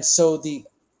safety. And so the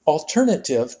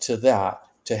alternative to that,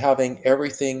 to having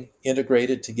everything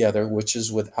integrated together, which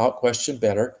is without question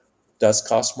better, does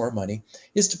cost more money,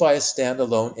 is to buy a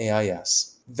standalone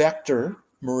AIS. Vector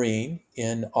Marine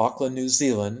in Auckland, New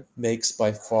Zealand makes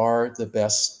by far the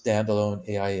best standalone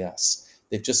AIS.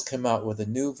 They've just come out with a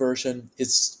new version.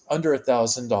 It's under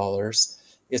 $1,000.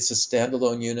 It's a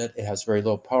standalone unit. It has very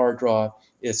low power draw.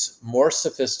 It's more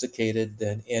sophisticated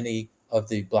than any of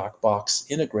the black box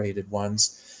integrated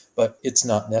ones, but it's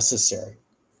not necessary.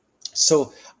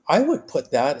 So I would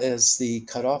put that as the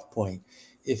cutoff point.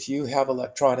 If you have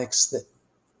electronics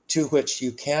to which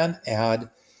you can add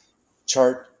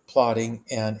chart plotting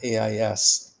and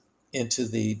AIS into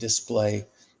the display,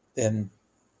 then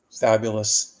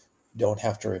fabulous. Don't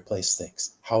have to replace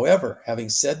things. However, having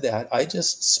said that, I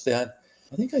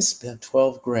think I spent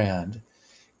 12 grand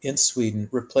in Sweden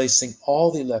replacing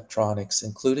all the electronics,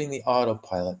 including the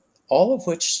autopilot, all of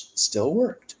which still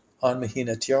worked on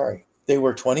Mahina Tiari. They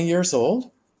were 20 years old,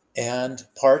 and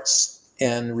parts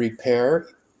and repair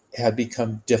had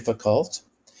become difficult.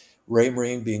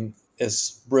 Raymarine, being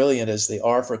as brilliant as they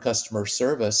are for customer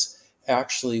service,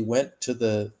 actually went to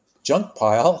the junk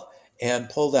pile and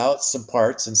pulled out some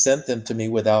parts and sent them to me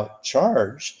without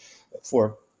charge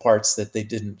for parts that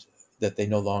they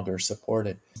no longer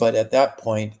supported. But at that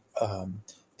point,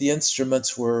 the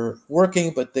instruments were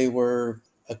working, but they were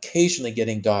occasionally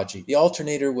getting dodgy. The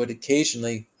autopilot would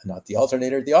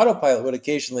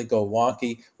occasionally go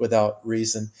wonky without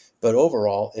reason, but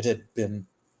overall it had been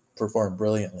performed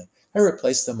brilliantly. I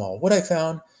replaced them all. What I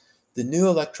found, the new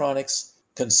electronics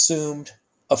consumed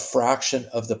a fraction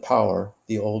of the power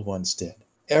the old ones did.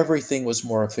 Everything was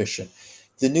more efficient.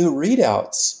 The new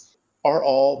readouts are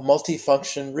all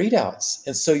multifunction readouts.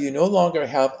 And so you no longer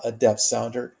have a depth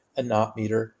sounder, a knot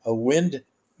meter, a wind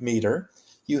meter.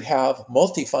 You have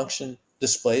multifunction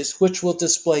displays, which will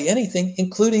display anything,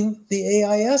 including the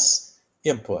AIS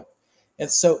input.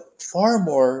 And so far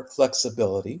more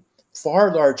flexibility,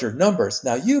 far larger numbers.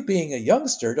 Now, you being a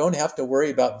youngster don't have to worry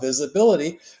about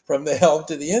visibility from the helm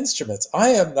to the instruments. I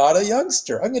am not a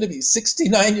youngster. I'm going to be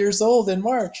 69 years old in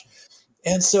March.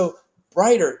 And so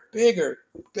brighter, bigger,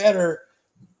 better,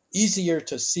 easier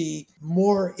to see,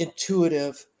 more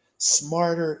intuitive,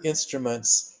 smarter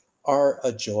instruments are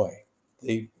a joy.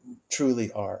 They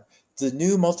truly are. The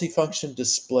new multifunction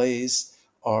displays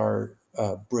are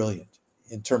brilliant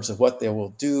in terms of what they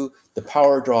will do. The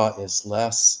power draw is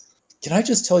less. Can I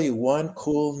just tell you one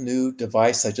cool new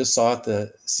device I just saw at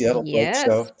the Seattle Boat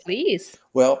Show? Yes, please.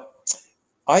 Well,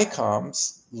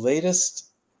 ICOM's latest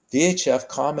VHF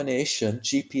combination,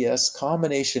 GPS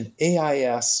combination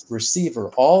AIS receiver,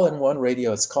 all-in-one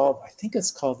radio. I think it's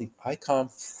called the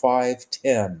ICOM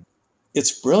 510.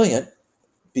 It's brilliant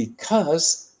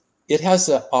because it has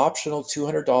an optional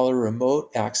 $200 remote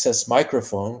access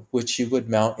microphone, which you would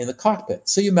mount in the cockpit.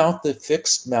 So you mount the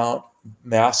fixed mount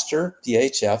master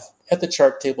VHF at the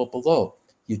chart table below.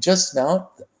 You just mount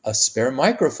a spare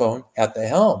microphone at the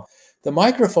helm. The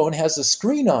microphone has a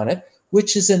screen on it,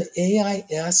 which is an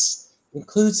AIS,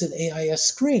 includes an AIS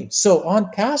screen. So on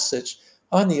passage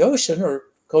on the ocean or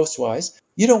coastwise,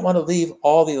 you don't want to leave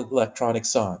all the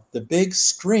electronics on. The big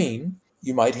screen,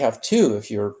 you might have two if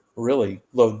you're really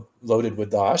loaded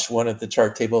with DOSH, one at the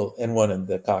chart table and one in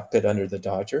the cockpit under the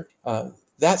Dodger.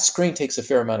 That screen takes a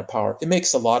fair amount of power. It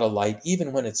makes a lot of light,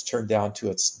 even when it's turned down to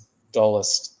its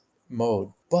dullest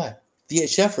mode. But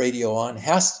VHF radio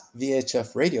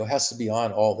has to be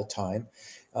on all the time.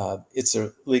 It's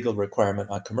a legal requirement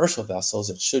on commercial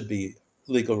vessels. It should be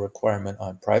legal requirement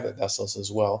on private vessels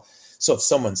as well. So if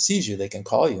someone sees you, they can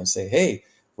call you and say, hey,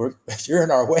 you're in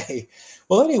our way.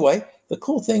 Well, anyway, the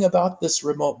cool thing about this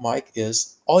remote mic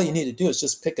is all you need to do is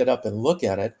just pick it up and look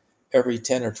at it every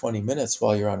 10 or 20 minutes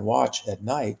while you're on watch at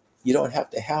night. You don't have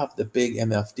to have the big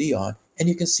MFD on, and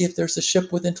you can see if there's a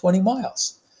ship within 20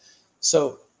 miles.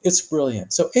 So it's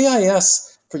brilliant. So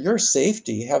AIS, for your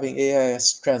safety, having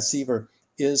AIS transceiver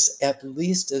is at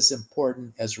least as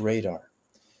important as radar.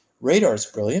 Radar is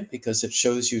brilliant because it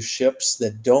shows you ships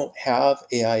that don't have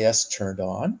AIS turned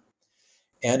on,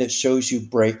 and it shows you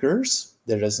breakers.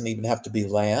 There doesn't even have to be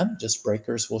land, just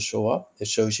breakers will show up. It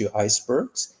shows you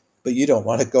icebergs, but you don't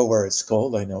want to go where it's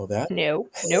cold. I know that. No.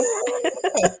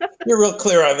 You're real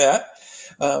clear on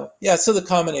that. So the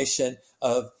combination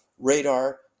of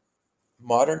radar,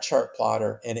 modern chart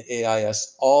plotter, and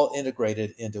AIS all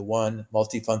integrated into one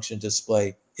multifunction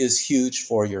display is huge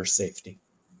for your safety.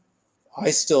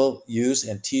 I still use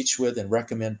and teach with and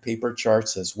recommend paper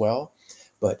charts as well,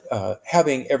 but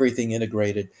having everything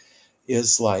integrated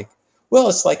is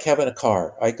it's like having a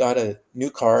car. I got a new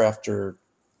car after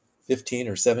 15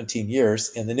 or 17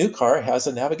 years, and the new car has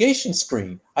a navigation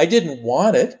screen. I didn't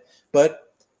want it,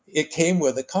 but it came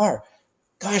with the car.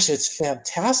 Gosh, it's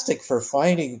fantastic for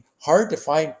finding hard to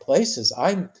find places.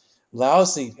 I'm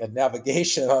lousy at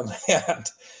navigation on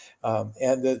land,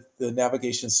 and the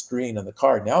navigation screen on the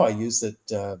car. Now I use it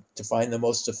to find the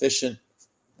most efficient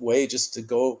way just to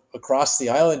go across the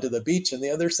island to the beach on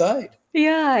the other side.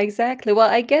 Yeah, exactly. Well,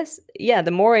 I guess, yeah,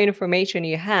 the more information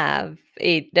you have,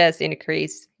 it does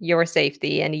increase your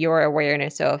safety and your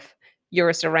awareness of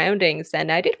your surroundings.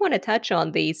 And I did want to touch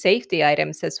on the safety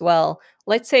items as well.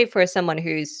 Let's say for someone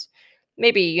who's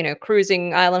maybe,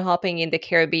 cruising, island hopping in the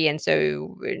Caribbean.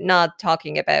 So we're not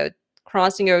talking about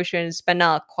crossing oceans, but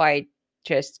not quite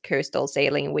just coastal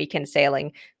sailing, weekend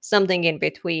sailing, something in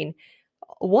between.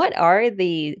 What are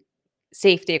the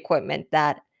safety equipment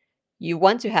that you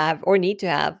want to have or need to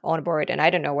have on board? And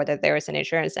I don't know whether there is an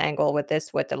insurance angle with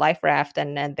this, with the life raft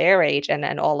and their age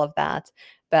and all of that.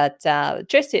 But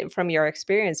from your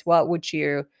experience, what would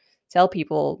you tell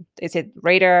people? Is it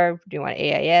radar? Do you want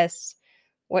AIS?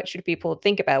 What should people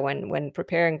think about when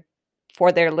preparing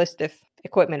for their list of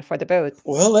equipment for the boat?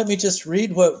 Well, let me just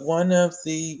read what one of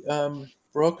the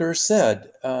brokers said.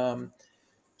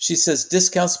 She says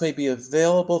discounts may be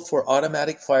available for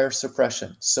automatic fire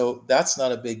suppression. So that's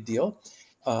not a big deal.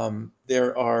 So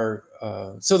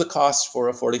the cost for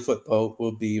a 40-foot boat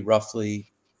will be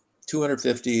roughly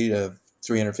 $250 to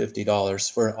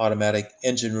 $350 for an automatic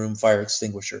engine room fire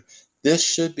extinguisher. This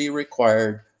should be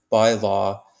required by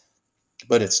law,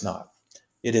 but it's not.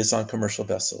 It is on commercial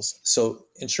vessels. So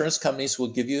insurance companies will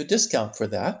give you a discount for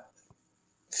that.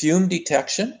 Fume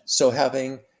detection, so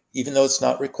even though it's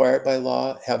not required by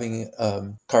law, having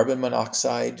carbon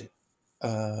monoxide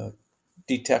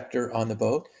detector on the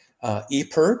boat.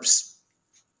 EPIRBs,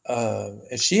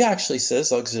 and she actually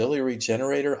says auxiliary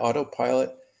generator,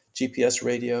 autopilot, GPS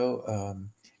radio,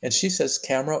 and she says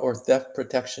camera or theft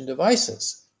protection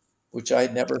devices, which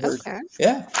I'd never heard. Okay.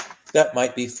 Yeah, that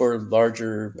might be for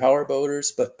larger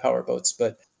powerboats,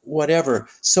 but whatever.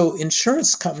 So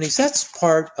insurance companies, that's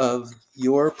part of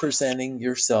your presenting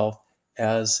yourself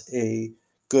as a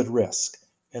good risk.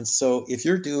 And so if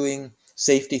you're doing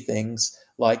safety things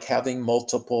like having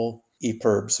multiple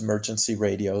EPIRBs, emergency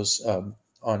radios,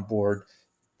 on board,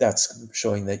 that's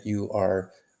showing that you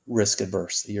are risk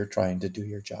adverse, that you're trying to do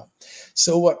your job.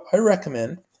 So what I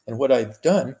recommend, and what I've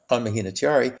done on Mahina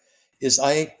Tiari, is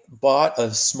I bought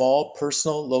a small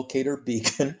personal locator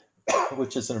beacon,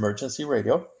 which is an emergency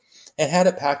radio, and had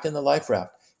it packed in the life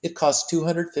raft. It cost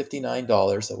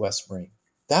 $259 at West Marine.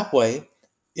 That way,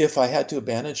 if I had to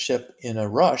abandon ship in a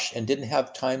rush and didn't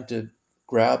have time to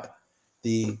grab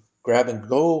the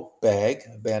grab-and-go bag,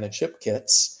 abandoned ship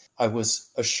kits, I was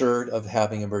assured of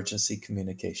having emergency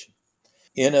communication.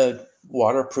 In a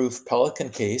waterproof Pelican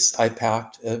case, I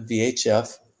packed a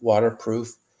VHF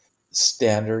waterproof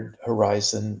standard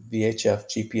Horizon VHF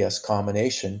GPS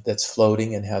combination that's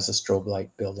floating and has a strobe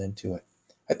light built into it.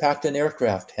 I packed an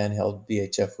aircraft handheld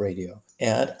VHF radio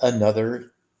and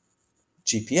another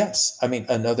GPS. A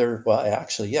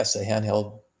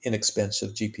handheld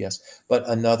inexpensive GPS, but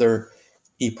another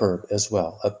EPIRB as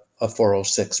well, a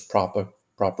 406 proper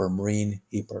marine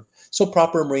EPIRB. So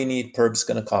proper marine EPIRB is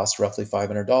going to cost roughly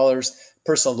 $500.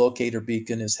 Personal locator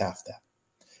beacon is half that.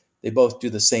 They both do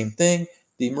the same thing.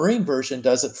 The marine version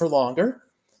does it for longer,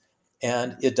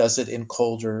 and it does it in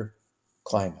colder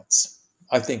climates.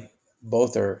 I think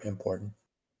both are important.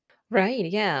 Right.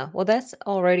 Yeah. Well, that's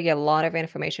already a lot of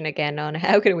information again on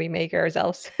how can we make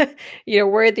ourselves,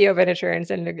 worthy of an insurance.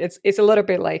 And it's a little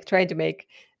bit like trying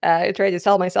to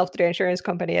sell myself to the insurance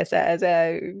company as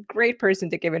a great person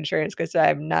to give insurance because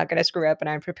I'm not going to screw up and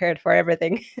I'm prepared for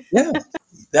everything. Yeah,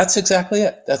 that's exactly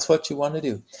it. That's what you want to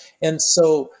do. And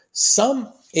so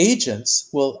some agents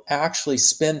will actually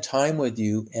spend time with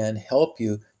you and help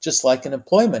you, just like an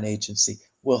employment agency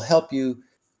will help you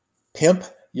pimp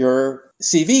your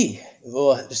CV.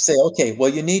 We'll say, okay, well,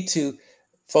 you need to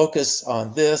focus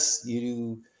on this.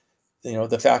 You know,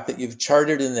 the fact that you've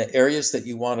chartered in the areas that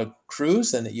you want to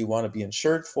cruise and that you want to be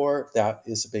insured for, that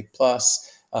is a big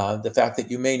plus. The fact that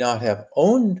you may not have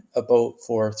owned a boat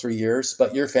for 3 years,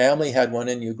 but your family had one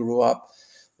and you grew up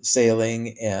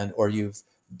sailing, or you've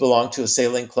belonged to a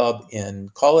sailing club in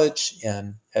college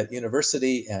and at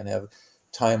university and have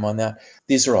time on that.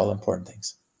 These are all important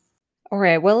things. All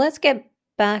right, well, let's get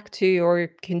back to or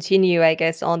continue, I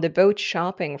guess, on the boat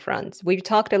shopping front. We've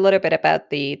talked a little bit about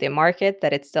the market,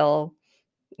 that it's still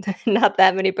not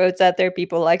that many boats out there.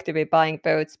 People like to be buying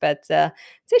boats, but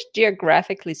just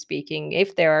geographically speaking,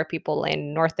 if there are people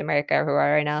in North America who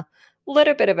are in a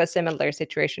little bit of a similar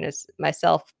situation as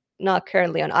myself, not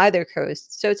currently on either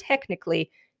coast, so technically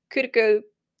could go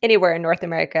anywhere in North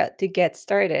America to get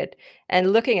started.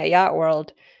 And looking at Yacht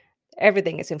World,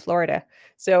 everything is in Florida.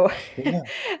 So Yeah.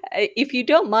 if you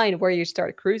don't mind where you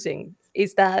start cruising,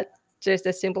 is that just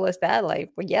as simple as that?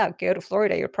 Like, well, yeah, go to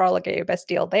Florida. You'll probably get your best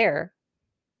deal there.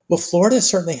 Well, Florida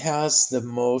certainly has the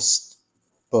most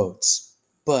boats,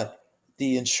 but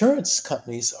the insurance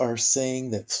companies are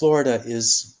saying that Florida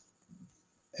is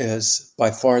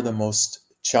by far the most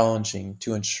challenging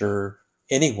to insure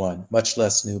anyone, much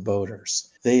less new boaters.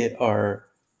 They are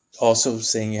also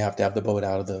saying you have to have the boat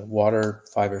out of the water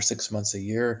 5 or 6 months a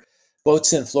year.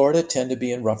 Boats in Florida tend to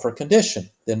be in rougher condition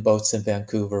than boats in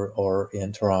Vancouver or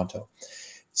in Toronto.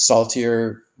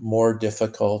 Saltier, more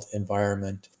difficult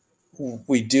environment.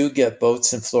 We do get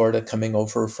boats in Florida coming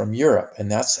over from Europe,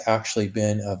 and that's actually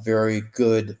been a very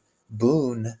good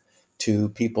boon to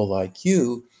people like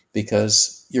you,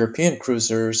 because European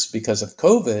cruisers, because of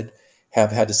COVID,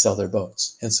 have had to sell their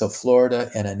boats. And so Florida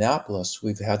and Annapolis,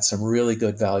 we've had some really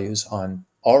good values on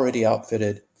already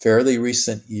outfitted, fairly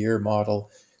recent year model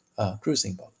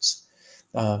cruising boats.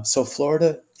 So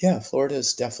Florida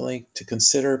is definitely to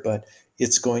consider, but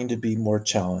it's going to be more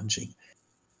challenging.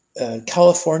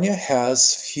 California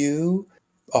has few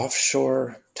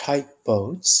offshore type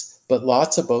boats, but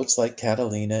lots of boats like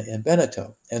Catalina and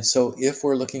Beneteau. And so if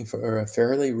we're looking for a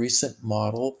fairly recent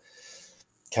model,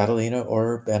 Catalina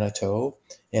or Beneteau,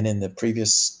 and in the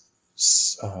previous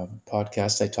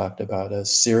podcast, I talked about a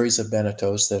series of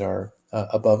Beneteaus that are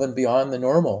above and beyond the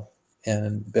normal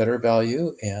and better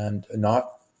value and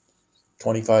not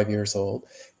 25 years old.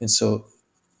 And so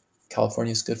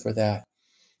California is good for that.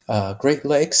 Great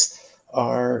Lakes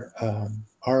are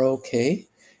okay,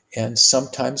 and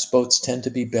sometimes boats tend to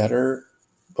be better.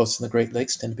 Boats in the Great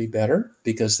Lakes tend to be better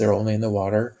because they're only in the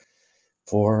water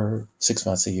for 6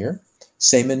 months a year.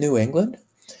 Same in New England,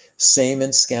 same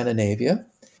in Scandinavia.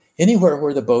 Anywhere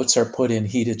where the boats are put in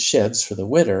heated sheds for the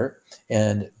winter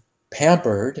and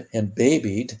pampered and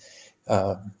babied,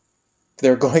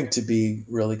 they're going to be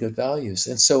really good values.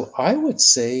 And so I would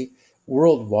say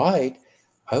worldwide,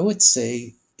 I would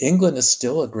say England is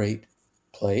still a great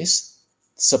place.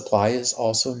 Supply is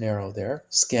also narrow there.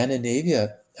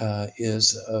 Scandinavia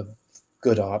is a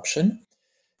good option.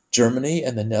 Germany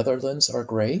and the Netherlands are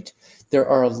great. There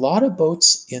are a lot of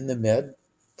boats in the Med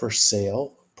for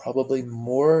sale, probably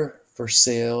more for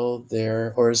sale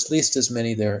there, or at least as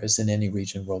many there as in any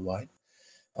region worldwide.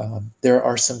 There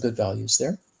are some good values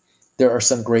there. There are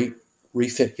some great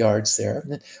refit yards there.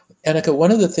 Annika,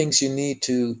 one of the things you need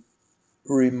to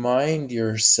remind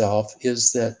yourself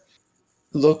is that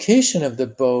location of the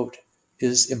boat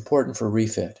is important for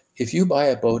refit. If you buy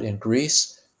a boat in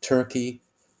Greece, Turkey,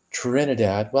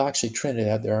 Trinidad, well, actually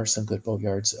Trinidad, there are some good boat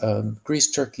yards.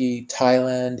 Greece, Turkey,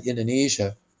 Thailand,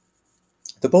 Indonesia,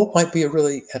 the boat might be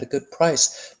really at a good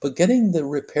price, but getting the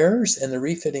repairs and the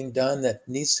refitting done that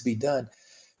needs to be done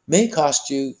may cost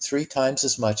you 3 times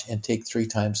as much and take 3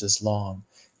 times as long.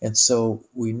 And so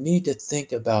we need to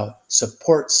think about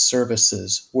support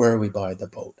services where we buy the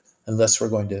boat, unless we're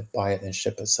going to buy it and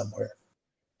ship it somewhere.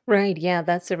 Right. Yeah,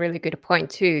 that's a really good point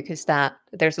too, because that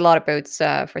there's a lot of boats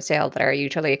for sale that are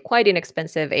usually quite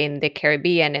inexpensive in the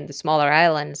Caribbean and the smaller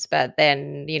islands. But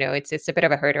then, it's a bit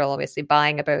of a hurdle, obviously,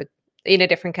 buying a boat in a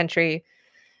different country,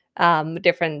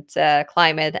 different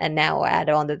climate, and now add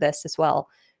on to this as well.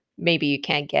 Maybe you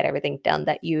can't get everything done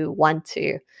that you want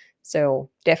to. So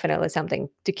definitely something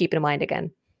to keep in mind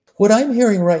again. What I'm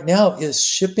hearing right now is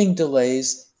shipping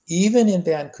delays, even in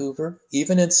Vancouver,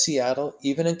 even in Seattle,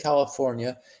 even in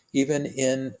California, even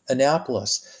in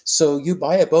Annapolis. So you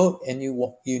buy a boat and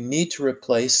you need to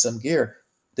replace some gear.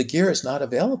 The gear is not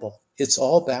available. It's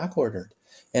all back ordered.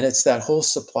 And it's that whole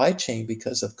supply chain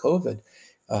because of COVID.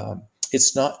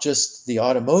 it's not just the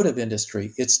automotive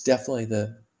industry, it's definitely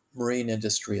the marine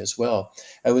industry as well.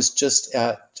 I was just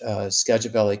at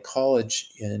Skagit Valley College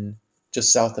in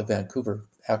just south of Vancouver,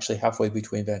 actually halfway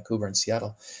between Vancouver and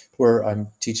Seattle, where I'm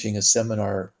teaching a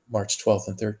seminar March 12th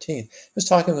and 13th. I was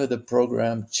talking with the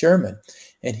program chairman,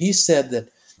 and he said that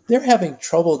they're having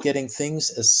trouble getting things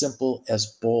as simple as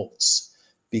bolts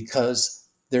because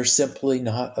they're simply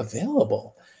not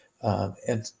available.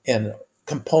 And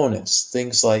components,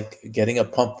 things like getting a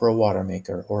pump for a water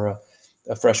maker or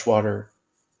a freshwater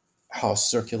house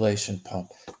circulation pump,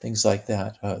 things like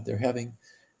that. They're having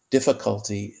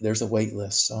difficulty. There's a wait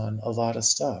list on a lot of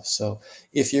stuff. So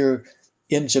if you're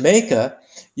in Jamaica,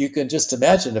 you can just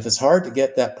imagine if it's hard to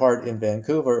get that part in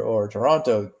Vancouver or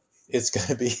Toronto, it's going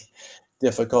to be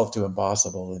difficult to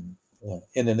impossible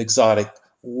in an exotic,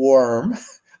 warm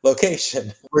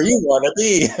location where you want to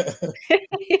be.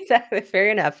 Exactly. Fair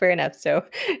enough. Fair enough. So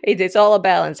it's all a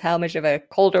balance. How much of a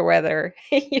colder weather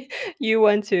you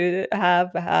want to have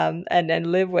and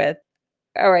then live with.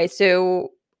 All right.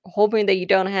 So hoping that you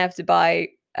don't have to buy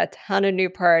a ton of new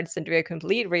parts and do a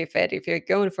complete refit. If you're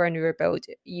going for a newer boat,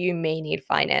 you may need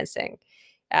financing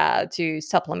to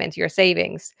supplement your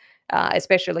savings.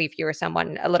 Especially if you're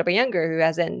someone a little bit younger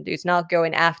who's not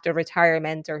going after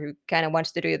retirement or who kind of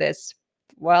wants to do this.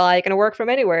 Well, I can work from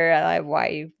anywhere.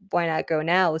 Why not go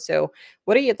now? So,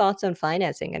 what are your thoughts on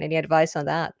financing and any advice on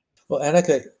that? Well,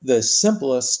 Annika, the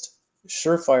simplest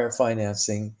surefire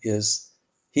financing is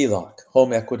HELOC,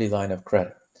 home equity line of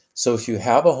credit. So if you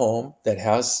have a home that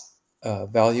has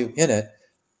value in it,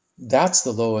 that's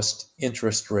the lowest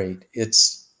interest rate.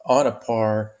 It's on a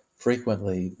par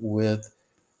frequently with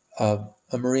a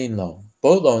marine loan.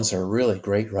 Boat loans are really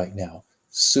great right now,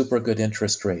 super good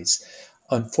interest rates.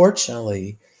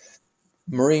 Unfortunately,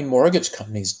 marine mortgage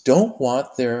companies don't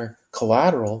want their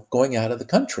collateral going out of the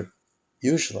country,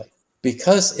 usually,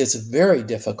 because it's very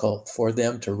difficult for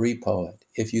them to repo it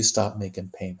if you stop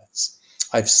making payments.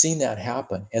 I've seen that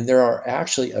happen. And there are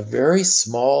actually a very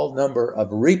small number of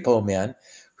repo men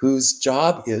whose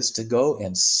job is to go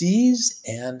and seize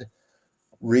and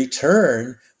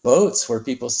return boats where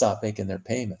people stop making their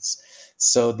payments.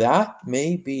 So that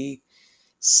may be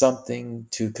something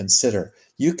to consider.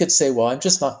 You could say, well, I'm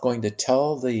just not going to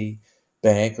tell the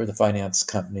bank or the finance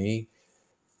company,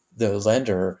 the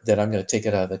lender, that I'm going to take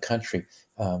it out of the country.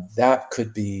 That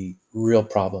could be real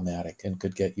problematic and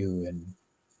could get you in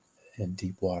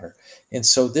deep water. And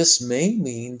so this may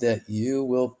mean that you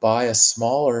will buy a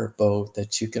smaller boat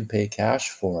that you can pay cash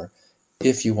for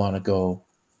if you want to go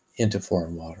into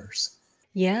foreign waters.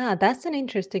 Yeah, that's an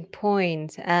interesting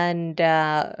point. And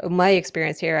my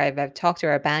experience here, I've talked to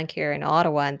our bank here in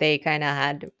Ottawa, and they kind of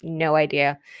had no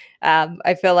idea.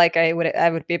 I feel like I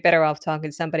would be better off talking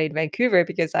to somebody in Vancouver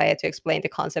because I had to explain the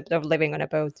concept of living on a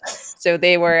boat. So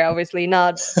they were obviously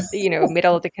not,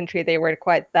 middle of the country. They weren't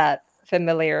quite that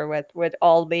familiar with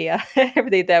all the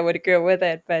everything that would go with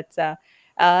it. But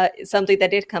something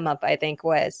that did come up, I think,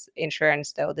 was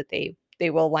insurance, though, that they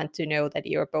will want to know that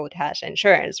your boat has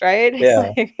insurance, right?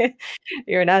 Yeah. Like,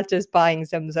 you're not just buying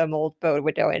some old boat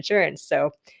with no insurance.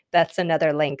 So that's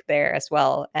another link there as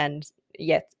well. And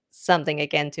yet something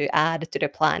again to add to the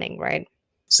planning, right?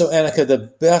 So Annika,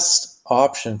 the best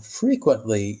option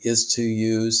frequently is to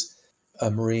use a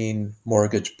marine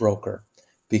mortgage broker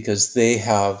because they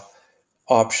have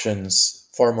options,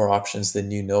 far more options than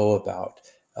you know about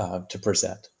to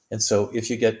present. And so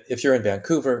if you're in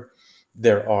Vancouver,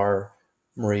 there are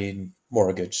marine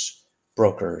mortgage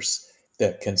brokers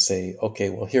that can say, okay,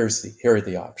 well, here are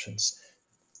the options.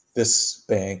 This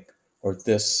bank or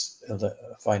this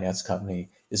finance company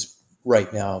is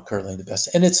right now currently the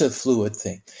best. And it's a fluid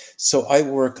thing. So I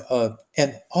work,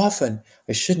 and often,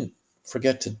 I shouldn't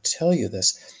forget to tell you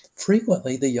this,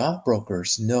 frequently the yacht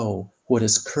brokers know what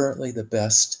is currently the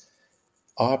best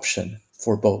option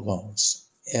for boat loans.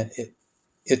 And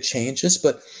it changes,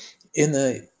 but in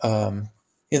the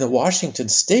Washington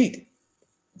State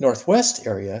Northwest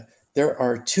area, there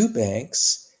are two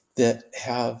banks that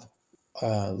have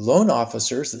loan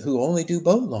officers who only do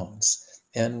boat loans.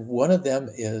 And one of them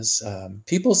is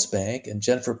People's Bank, and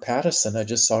Jennifer Pattison, I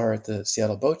just saw her at the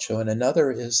Seattle Boat Show. And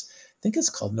another is, I think it's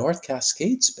called North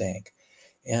Cascades Bank.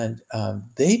 And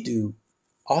they do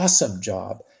awesome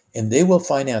job. And they will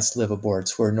finance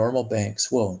liveaboards where normal banks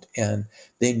won't. And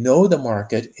they know the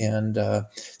market. And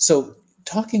so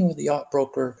talking with the yacht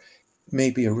broker may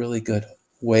be a really good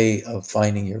way of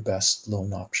finding your best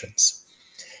loan options.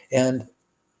 And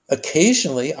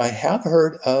occasionally, I have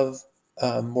heard of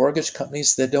mortgage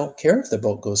companies that don't care if the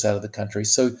boat goes out of the country.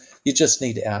 So you just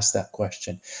need to ask that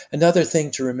question. Another thing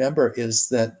to remember is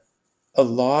that a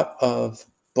lot of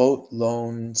boat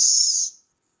loans,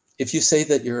 if you say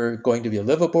that you're going to be a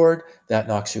liveaboard, that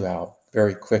knocks you out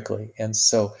very quickly. And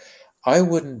so I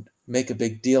wouldn't make a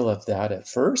big deal of that at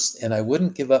first, and I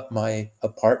wouldn't give up my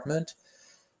apartment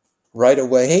right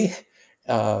away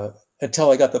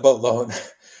until I got the boat loan.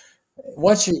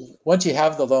 Once you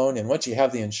have the loan and once you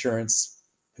have the insurance,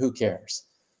 who cares?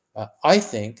 I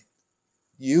think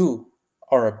you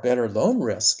are a better loan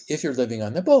risk if you're living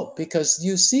on the boat because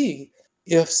you see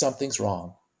if something's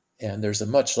wrong, and there's a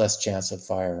much less chance of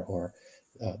fire or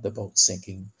the boat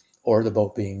sinking or the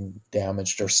boat being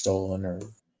damaged or stolen or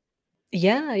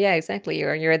Yeah, exactly.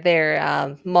 You're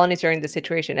there monitoring the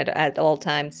situation at all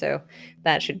times, so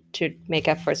that should make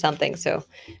up for something. So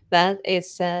that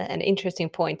is an interesting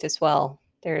point as well.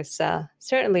 There's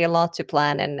certainly a lot to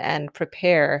plan and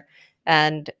prepare.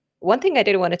 And one thing I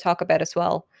did want to talk about as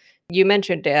well, you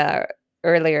mentioned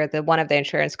earlier that one of the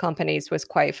insurance companies was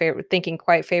thinking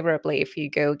quite favorably if you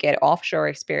go get offshore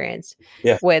experience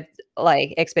yeah. with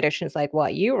like expeditions like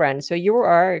what you run. So you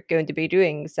are going to be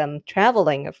doing some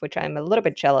traveling, of which I'm a little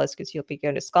bit jealous because you'll be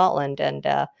going to Scotland and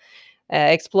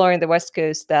exploring the West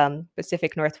Coast,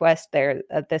 Pacific Northwest there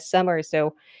this summer.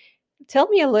 So tell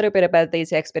me a little bit about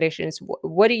these expeditions.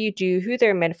 What do you do, who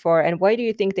they're meant for, and why do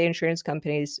you think the insurance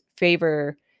companies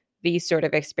favor these sort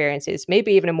of experiences,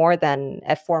 maybe even more than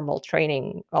a formal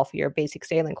training of your basic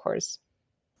sailing course?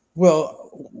 Well,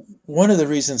 one of the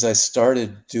reasons I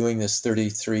started doing this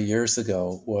 33 years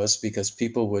ago was because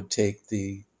people would take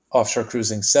the offshore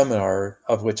cruising seminar,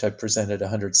 of which I presented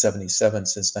 177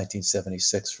 since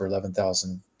 1976 for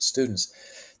 11,000 students.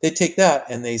 They take that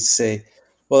and they say,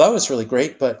 well, that was really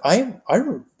great, but I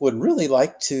would really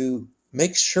like to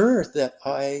make sure that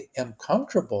I am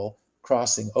comfortable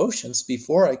crossing oceans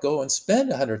before I go and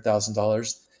spend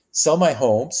 $100,000, sell my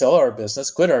home, sell our business,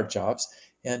 quit our jobs,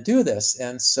 and do this.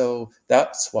 And so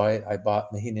that's why I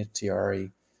bought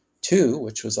Mahina-Tiari 2,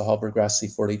 which was a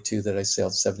Hallberg-Rassy 42 that I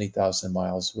sailed 70,000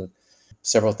 miles with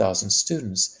several thousand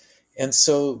students. And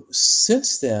so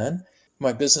since then,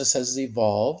 my business has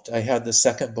evolved. I had the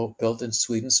second boat built in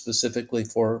Sweden specifically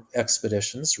for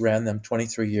expeditions, ran them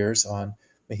 23 years on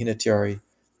Mahina-Tiari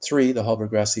 3, the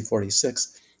Hallberg-Rassy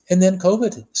 46, and then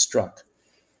COVID struck.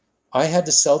 I had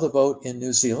to sell the boat in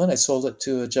New Zealand. I sold it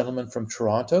to a gentleman from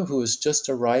Toronto who was just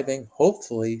arriving,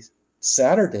 hopefully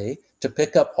Saturday, to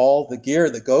pick up all the gear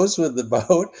that goes with the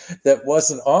boat that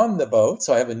wasn't on the boat.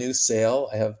 So I have a new sail,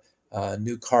 I have a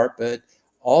new carpet,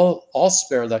 all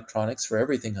spare electronics for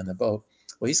everything on the boat.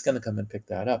 Well, he's going to come and pick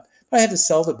that up. I had to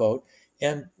sell the boat.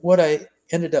 And what I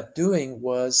ended up doing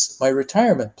was my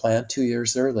retirement plan 2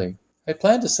 years early. I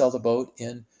planned to sell the boat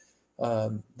in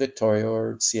Victoria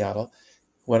or Seattle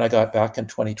when I got back in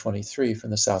 2023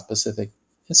 from the South Pacific.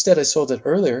 Instead, I sold it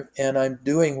earlier, and I'm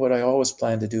doing what I always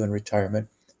planned to do in retirement.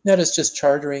 And that is just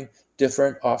chartering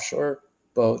different offshore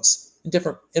boats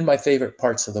in my favorite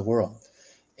parts of the world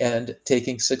and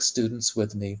taking 6 students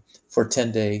with me for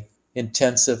 10-day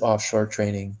intensive offshore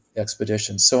training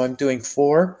expeditions. So I'm doing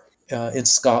 4 in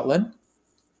Scotland,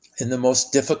 in the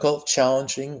most difficult,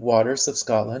 challenging waters of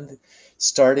Scotland,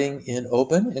 starting in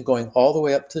Oban and going all the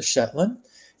way up to Shetland,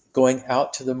 going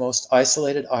out to the most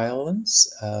isolated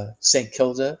islands, St.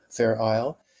 Kilda, Fair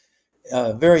Isle,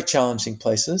 very challenging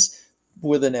places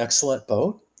with an excellent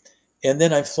boat. And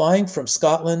then I'm flying from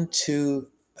Scotland to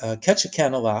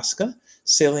Ketchikan, Alaska,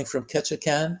 sailing from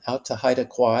Ketchikan out to Haida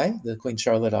Gwaii, the Queen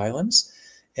Charlotte Islands,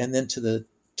 and then to the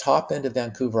top end of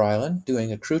Vancouver Island,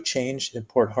 doing a crew change in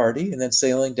Port Hardy, and then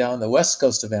sailing down the west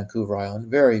coast of Vancouver Island,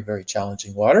 very, very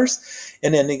challenging waters,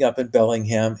 and ending up in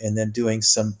Bellingham, and then doing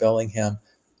some Bellingham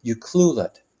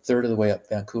Ucluelet, third of the way up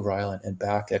Vancouver Island and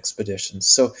back expeditions.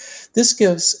 So this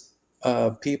gives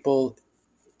people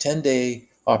 10-day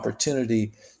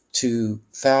opportunity to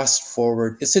fast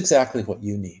forward. It's exactly what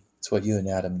you need. It's what you and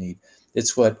Adam need.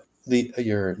 It's what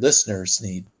your listeners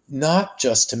need, not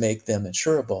just to make them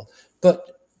insurable,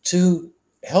 but to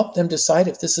help them decide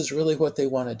if this is really what they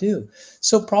want to do.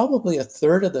 So probably a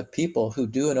third of the people who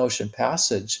do an ocean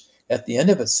passage at the end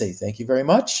of it say, thank you very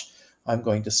much. I'm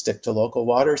going to stick to local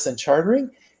waters and chartering.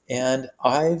 And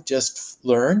I've just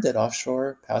learned that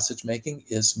offshore passage making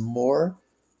is more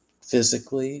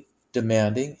physically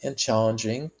demanding and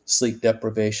challenging, sleep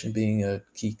deprivation being a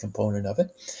key component of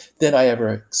it, than I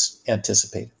ever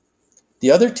anticipated. The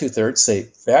other 2/3 say,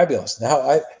 fabulous.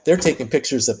 Now they're taking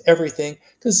pictures of everything,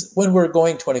 because when we're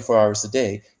going 24 hours a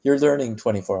day, you're learning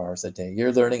 24 hours a day.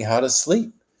 You're learning how to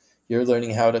sleep. You're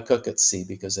learning how to cook at sea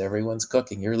because everyone's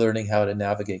cooking. You're learning how to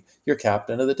navigate. You're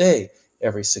captain of the day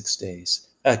every 6 days.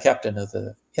 Captain of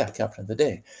the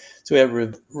day. So we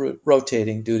have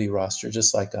rotating duty roster,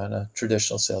 just like on a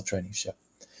traditional sail training ship.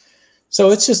 So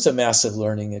it's just a massive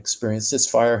learning experience. It's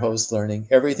fire hose learning.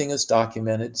 Everything is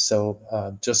documented. So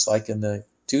just like in the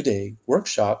 2-day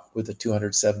workshop with a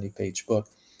 270-page book,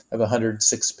 I have a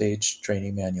 106-page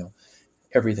training manual.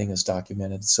 Everything is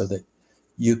documented so that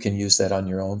you can use that on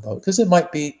your own boat, because it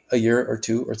might be a year or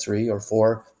 2 or 3 or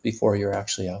 4 before you're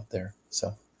actually out there.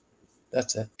 So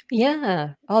that's it.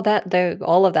 Yeah.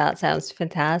 All of that sounds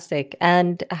fantastic.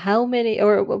 And how many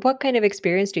or what kind of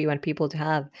experience do you want people to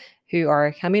have who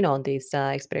are coming on these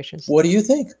expeditions? What do you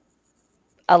think?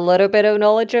 A little bit of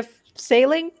knowledge of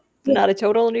sailing, not a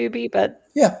total newbie, but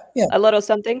Yeah, yeah. a little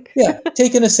something. Yeah,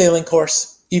 taking a sailing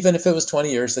course, even if it was 20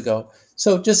 years ago.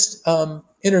 So just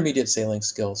intermediate sailing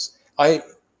skills. I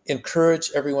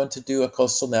encourage everyone to do a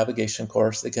coastal navigation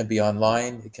course. It can be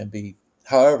online, it can be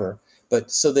however,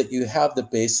 but so that you have the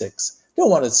basics. You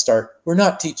don't want to start. I'm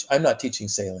not teaching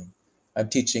sailing. I'm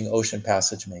teaching ocean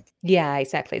passage making. Yeah,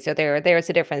 exactly. So there's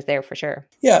a difference there for sure.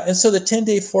 Yeah, and so the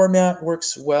 10-day format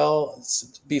works well.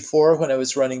 Before, when I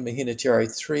was running Mahina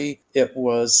TRI-3, it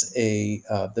was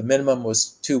the minimum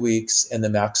was 2 weeks and the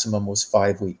maximum was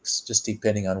 5 weeks, just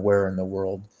depending on where in the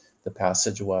world the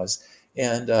passage was.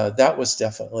 And that was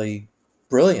definitely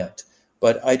brilliant.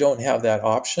 But I don't have that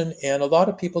option, and a lot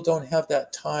of people don't have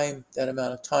that time, that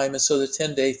amount of time. And so the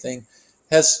 10-day thing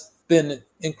has been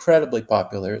incredibly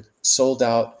popular. It sold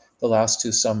out the last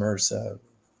 2 summers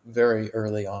very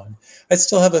early on. I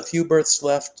still have a few berths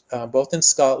left, both in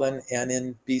Scotland and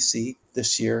in BC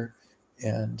this year.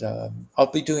 And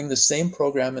I'll be doing the same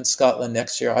program in Scotland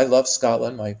next year. I love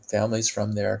Scotland. My family's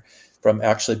from there, from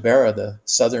actually Barra, the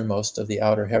southernmost of the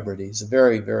Outer Hebrides, a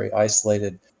very, very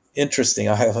isolated, interesting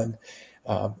island.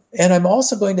 And I'm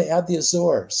also going to add the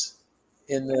Azores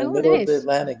in the Oh, middle of the nice.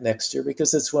 Atlantic next year,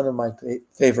 because it's one of my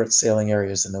favorite sailing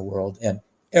areas in the world. And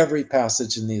every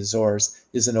passage in the Azores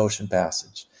is an ocean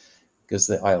passage, because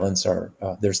the islands are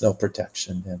there's no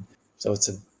protection, and so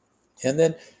and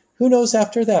then who knows,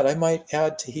 after that I might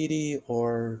add Tahiti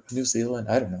or New Zealand.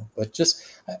 I don't know, but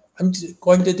I'm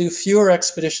going to do fewer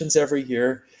expeditions every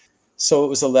year. So it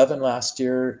was 11 last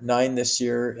year, 9 this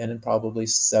year, and then probably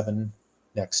 7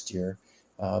 next year.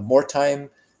 More time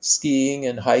skiing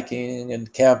and hiking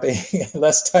and camping,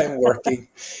 less time working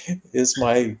is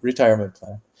my retirement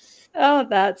plan. Oh,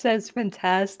 that sounds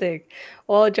fantastic.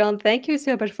 Well, John, thank you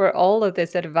so much for all of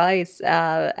this advice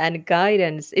and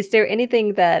guidance. Is there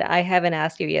anything that I haven't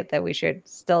asked you yet that we should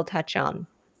still touch on?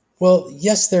 Well,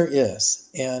 yes, there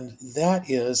is. And that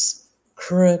is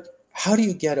current. How do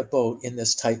you get a boat in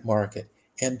this tight market?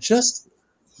 And just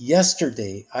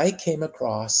yesterday, I came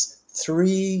across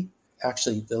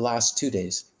actually, the last 2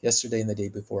 days, yesterday and the day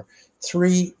before,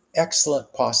 3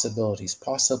 excellent possibilities,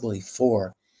 possibly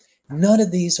 4. None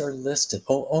of these are listed.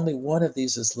 Oh, only one of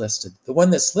these is listed. The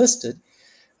one that's listed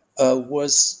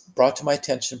was brought to my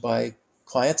attention by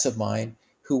clients of mine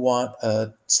who want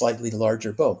a slightly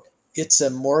larger boat. It's a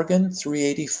Morgan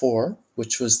 384,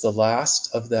 which was the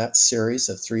last of that series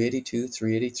of 382,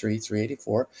 383,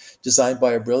 384, designed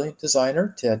by a brilliant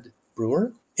designer, Ted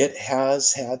Brewer. It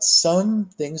has had some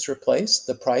things replaced.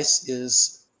 The price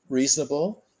is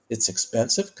reasonable. It's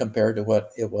expensive compared to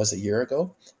what it was a year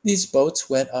ago. These boats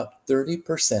went up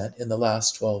 30% in the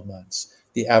last 12 months,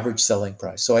 the average selling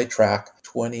price. So I track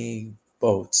 20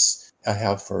 boats I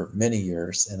have for many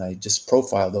years, and I just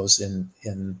profile those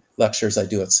in lectures I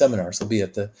do at seminars. I'll be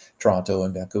at the Toronto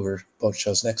and Vancouver boat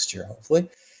shows next year, hopefully,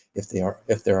 if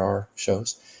there are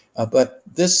shows. But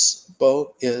this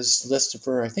boat is listed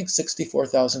for, I think,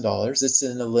 $64,000. It's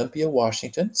in Olympia,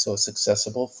 Washington, so it's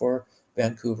accessible for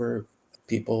Vancouver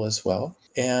people as well.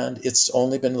 And it's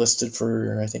only been listed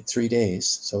for, I think, 3 days,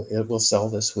 so it will sell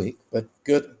this week. But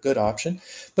good option.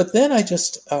 But then I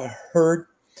just heard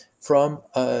from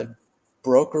a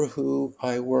broker who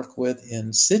I work with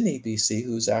in Sydney, BC,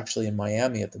 who's actually in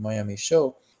Miami at the Miami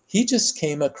show. He just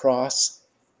came across,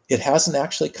 it hasn't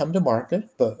actually come to market,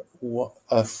 but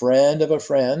a friend of a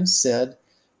friend said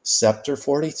Scepter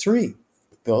 43,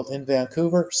 built in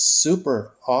Vancouver,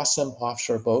 super awesome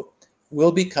offshore boat,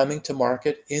 will be coming to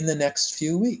market in the next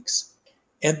few weeks.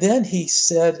 And then he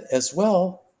said as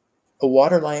well, a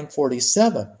Waterline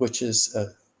 47, which is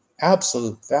an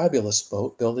absolute fabulous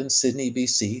boat built in Sydney,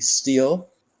 BC, steel,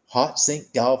 hot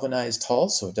zinc galvanized hull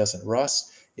so it doesn't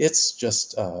rust. It's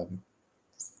just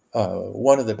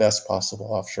one of the best possible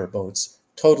offshore boats,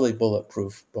 totally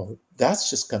bulletproof boat. That's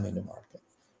just coming to market.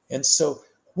 And so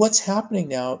what's happening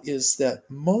now is that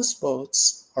most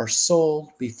boats are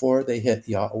sold before they hit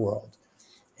Yacht World.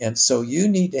 And so you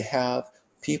need to have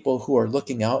people who are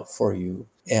looking out for you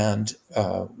and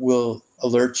will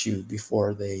alert you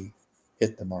before they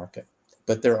hit the market.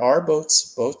 But there are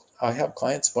boats, both I have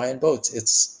clients buying boats.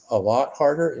 It's a lot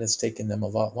harder and it's taken them a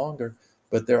lot longer,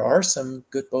 but there are some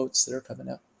good boats that are coming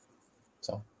out.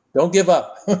 So don't give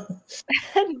up.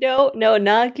 No, no,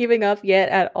 not giving up yet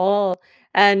at all.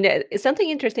 And something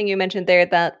interesting you mentioned there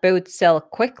that boats sell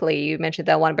quickly. You mentioned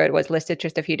that one boat was listed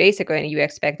just a few days ago and you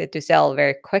expect it to sell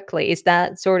very quickly. Is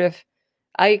that sort of,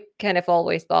 I kind of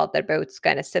always thought that boats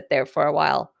kind of sit there for a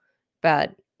while,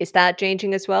 but is that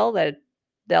changing as well? That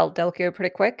they'll go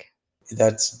pretty quick?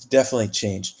 That's definitely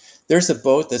changed. There's a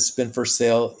boat that's been for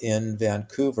sale in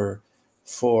Vancouver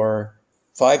for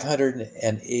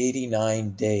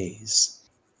 589 days.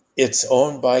 It's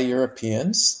owned by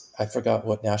Europeans. I forgot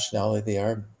what nationality they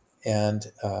are. And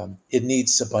it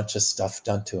needs a bunch of stuff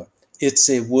done to it. It's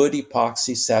a wood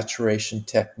epoxy saturation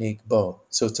technique boat.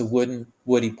 So it's a wood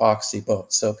epoxy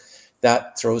boat. So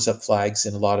that throws up flags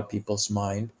in a lot of people's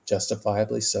mind,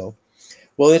 justifiably so.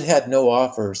 Well, it had no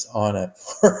offers on it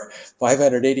for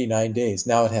 589 days.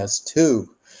 Now it has 2.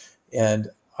 And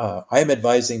I'm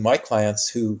advising my clients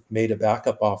who made a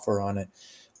backup offer on it.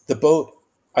 The boat,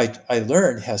 I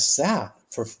learned, has sat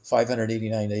for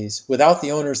 589 days without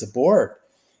the owners aboard.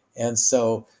 And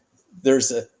so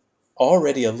there's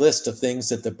already a list of things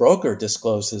that the broker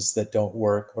discloses that don't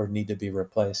work or need to be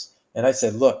replaced. And I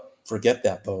said, look, forget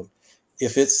that boat.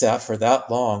 If it's sat for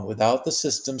that long without the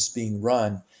systems being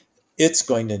run, it's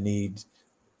going to need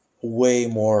way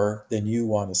more than you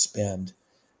want to spend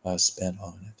spent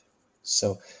on it.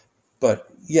 So, but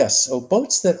yes, so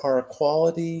boats that are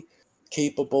quality,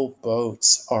 capable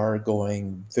boats are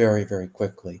going very, very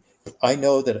quickly. I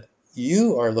know that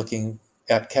you are looking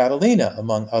at Catalina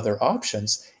among other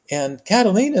options, and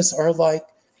Catalinas are like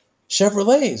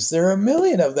Chevrolets. There are a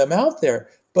million of them out there,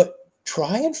 but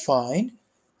try and find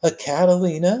a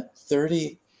Catalina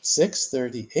 36,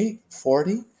 38,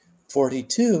 40,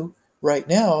 42 right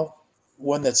now,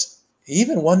 one that's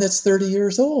 30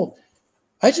 years old.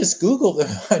 I just Googled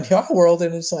them on Yacht World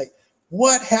and it's like,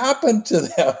 what happened to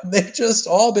them? They've just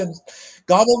all been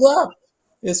gobbled up.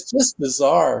 It's just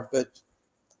bizarre, but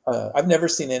I've never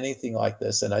seen anything like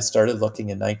this. And I started looking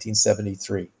in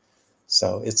 1973.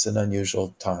 So it's an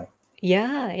unusual time.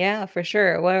 Yeah, yeah, for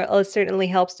sure. Well, it certainly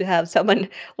helps to have someone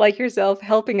like yourself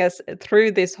helping us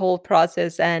through this whole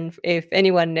process. And if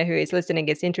anyone who is listening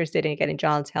is interested in getting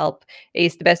John's help,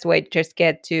 is the best way to just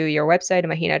get to your website,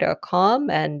 mahina.com,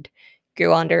 and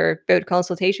go under boat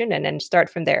consultation and then start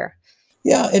from there.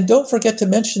 Yeah, and don't forget to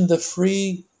mention the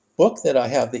free book that I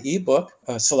have, the ebook,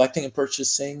 Selecting and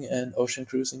Purchasing an Ocean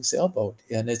Cruising Sailboat.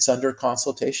 And it's under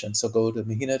consultation. So go to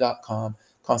mahina.com,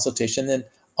 consultation. Then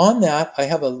on that, I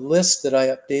have a list that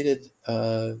I updated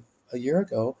a year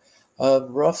ago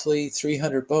of roughly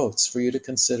 300 boats for you to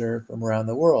consider from around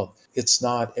the world. It's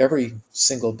not every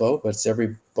single boat, but it's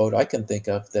every boat I can think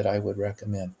of that I would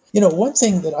recommend. You know, one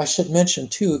thing that I should mention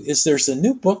too is there's a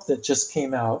new book that just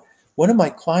came out. One of my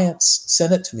clients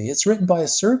sent it to me. It's written by a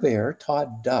surveyor,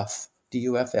 Todd Duff,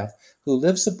 D-U-F-F, who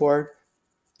lives aboard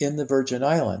in the Virgin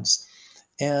Islands.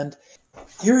 And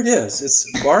here it is.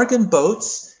 It's Bargain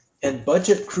Boats and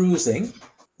Budget Cruising,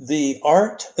 the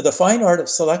fine art of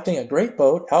selecting a great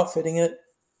boat, outfitting it,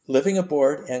 living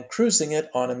aboard, and cruising it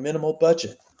on a minimal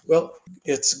budget. Well,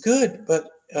 it's good, but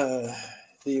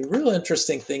the real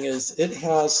interesting thing is it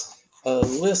has a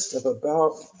list of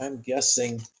about, I'm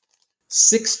guessing,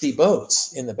 60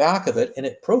 boats in the back of it, and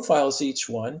it profiles each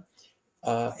one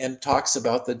and talks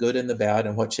about the good and the bad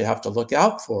and what you have to look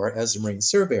out for as a marine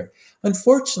surveyor.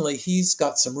 Unfortunately, he's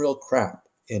got some real crap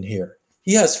in here.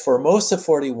 He has Formosa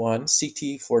 41,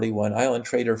 CT 41, Island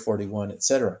Trader 41,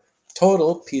 etc.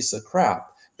 Total piece of crap.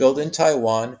 Built in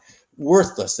Taiwan,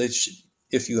 worthless.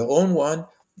 If you own one,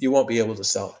 you won't be able to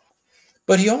sell it.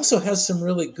 But he also has some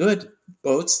really good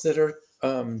boats that are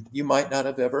you might not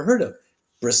have ever heard of.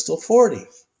 Bristol 40.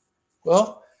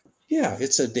 Well, yeah,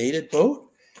 it's a dated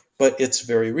boat, but it's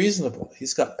very reasonable.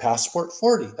 He's got Passport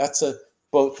 40. That's a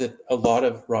boat that a lot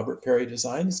of Robert Perry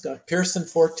designed. He's got Pearson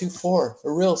 424,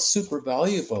 a real super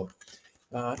value boat.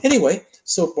 Anyway,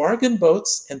 so Bargain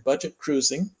Boats and Budget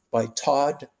Cruising by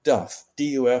Todd Duff,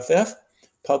 D-U-F-F,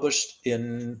 published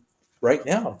in, right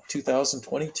now,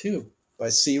 2022 by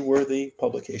Seaworthy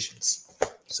Publications.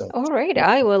 So, all right,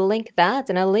 I will link that,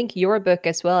 and I'll link your book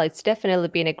as well. It's definitely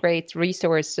been a great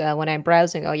resource when I'm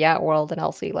browsing Yacht World, and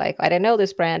I'll see like, I don't know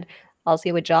this brand. I'll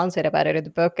see what John said about it in the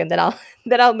book, and then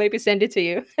I'll maybe send it to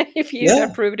you if you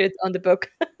approved it on the book.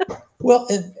 Well,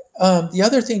 and the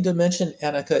other thing to mention,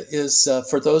 Annika, is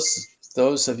for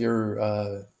those of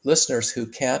your listeners who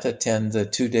can't attend the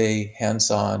 2-day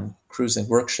hands-on cruising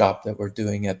workshop that we're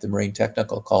doing at the Marine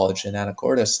Technical College in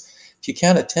Anacortes, if you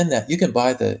can't attend that, you can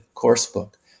buy the course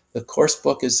book. The course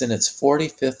book is in its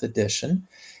 45th edition,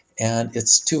 and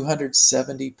it's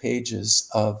 270 pages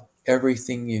of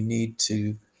everything you need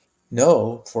to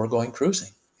know for going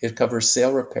cruising. It covers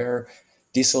sail repair,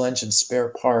 diesel engine spare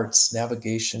parts,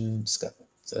 navigation.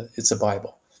 It's a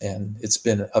Bible, and it's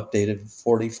been updated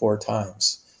 44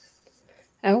 times.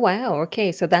 Oh wow.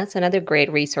 Okay, so that's another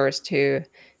great resource to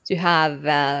have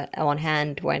on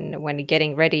hand when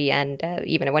getting ready, and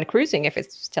even when cruising. If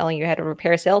it's telling you how to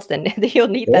repair sails, then you'll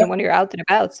need them when you're out and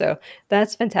about. So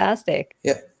that's fantastic.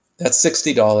 Yeah, that's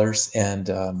 $60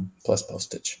 and plus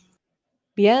postage.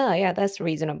 Yeah, that's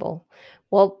reasonable.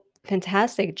 Well,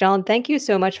 fantastic, John. Thank you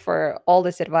so much for all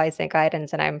this advice and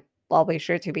guidance, and I'll be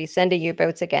sure to be sending you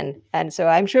boats again. And so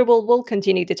I'm sure we'll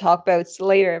continue to talk boats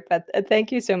later. But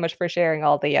thank you so much for sharing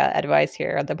all the advice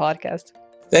here on the podcast.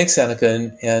 Thanks,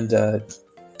 Annika, and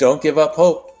don't give up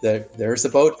hope. There's a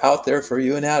boat out there for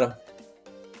you and Adam.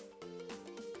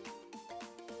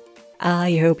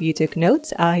 I hope you took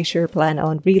notes. I sure plan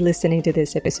on re-listening to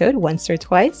this episode once or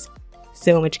twice.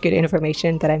 So much good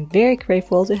information that I'm very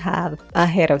grateful to have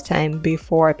ahead of time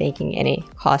before making any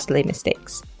costly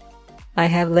mistakes. I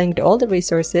have linked all the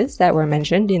resources that were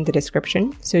mentioned in the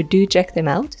description, so do check them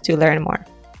out to learn more.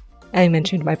 I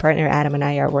mentioned my partner Adam and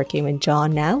I are working with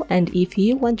John now, and if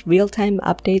you want real-time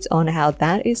updates on how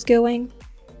that is going,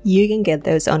 you can get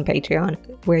those on Patreon,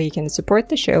 where you can support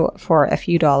the show for a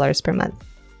few dollars per month.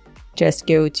 Just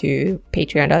go to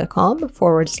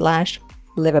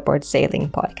patreon.com/Liveaboard Sailing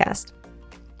Podcast.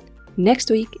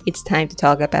 Next week, it's time to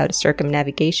talk about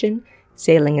circumnavigation,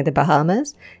 sailing in the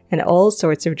Bahamas, and all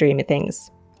sorts of dreamy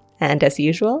things. And as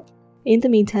usual, in the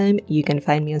meantime, you can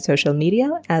find me on social media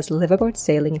as Liveaboard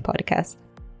Sailing Podcast.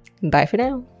 Bye for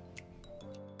now.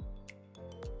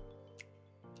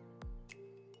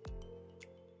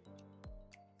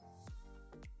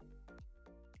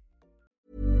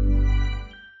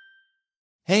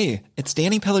 Hey, it's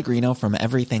Danny Pellegrino from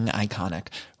Everything Iconic.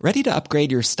 Ready to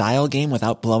upgrade your style game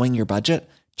without blowing your budget?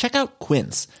 Check out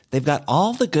Quince. They've got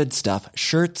all the good stuff,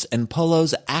 shirts and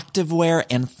polos, activewear,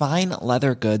 and fine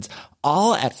leather goods,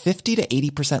 all at 50 to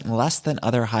 80% less than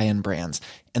other high-end brands.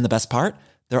 And the best part?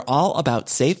 They're all about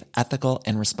safe, ethical,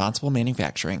 and responsible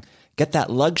manufacturing. Get that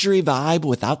luxury vibe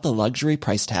without the luxury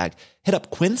price tag. Hit up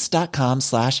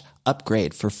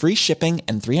quince.com/upgrade for free shipping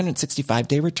and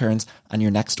 365-day returns on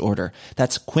your next order.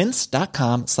 That's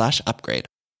quince.com/upgrade.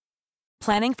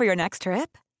 Planning for your next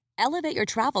trip? Elevate your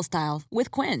travel style with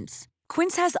Quince.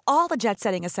 Quince has all the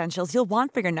jet-setting essentials you'll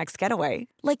want for your next getaway,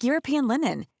 like European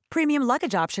linen, premium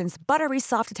luggage options, buttery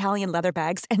soft Italian leather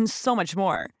bags, and so much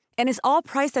more. And is all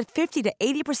priced at 50 to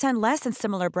 80% less than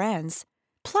similar brands.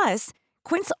 Plus,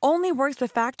 Quince only works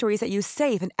with factories that use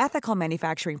safe and ethical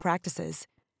manufacturing practices.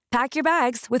 Pack your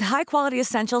bags with high-quality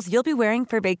essentials you'll be wearing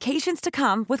for vacations to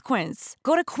come with Quince.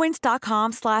 Go to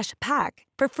quince.com/pack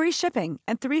for free shipping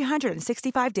and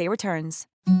 365-day returns.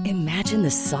 Imagine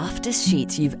the softest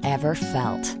sheets you've ever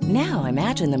felt. Now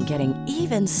imagine them getting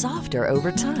even softer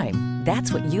over time.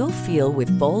 That's what you'll feel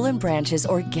with Boll & Branch's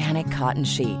organic cotton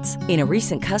sheets. In a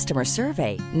recent customer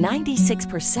survey,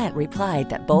 96% replied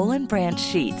that Boll & Branch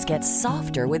sheets get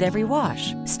softer with every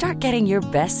wash. Start getting your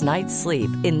best night's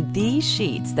sleep in these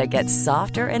sheets that get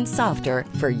softer and softer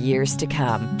for years to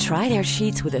come. Try their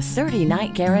sheets with a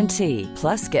 30-night guarantee.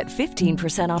 Plus, get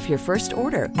 15% off your first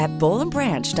order at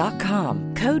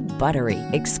bollandbranch.com. Code BUTTERY.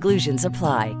 Exclusions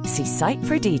apply. See site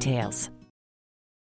for details.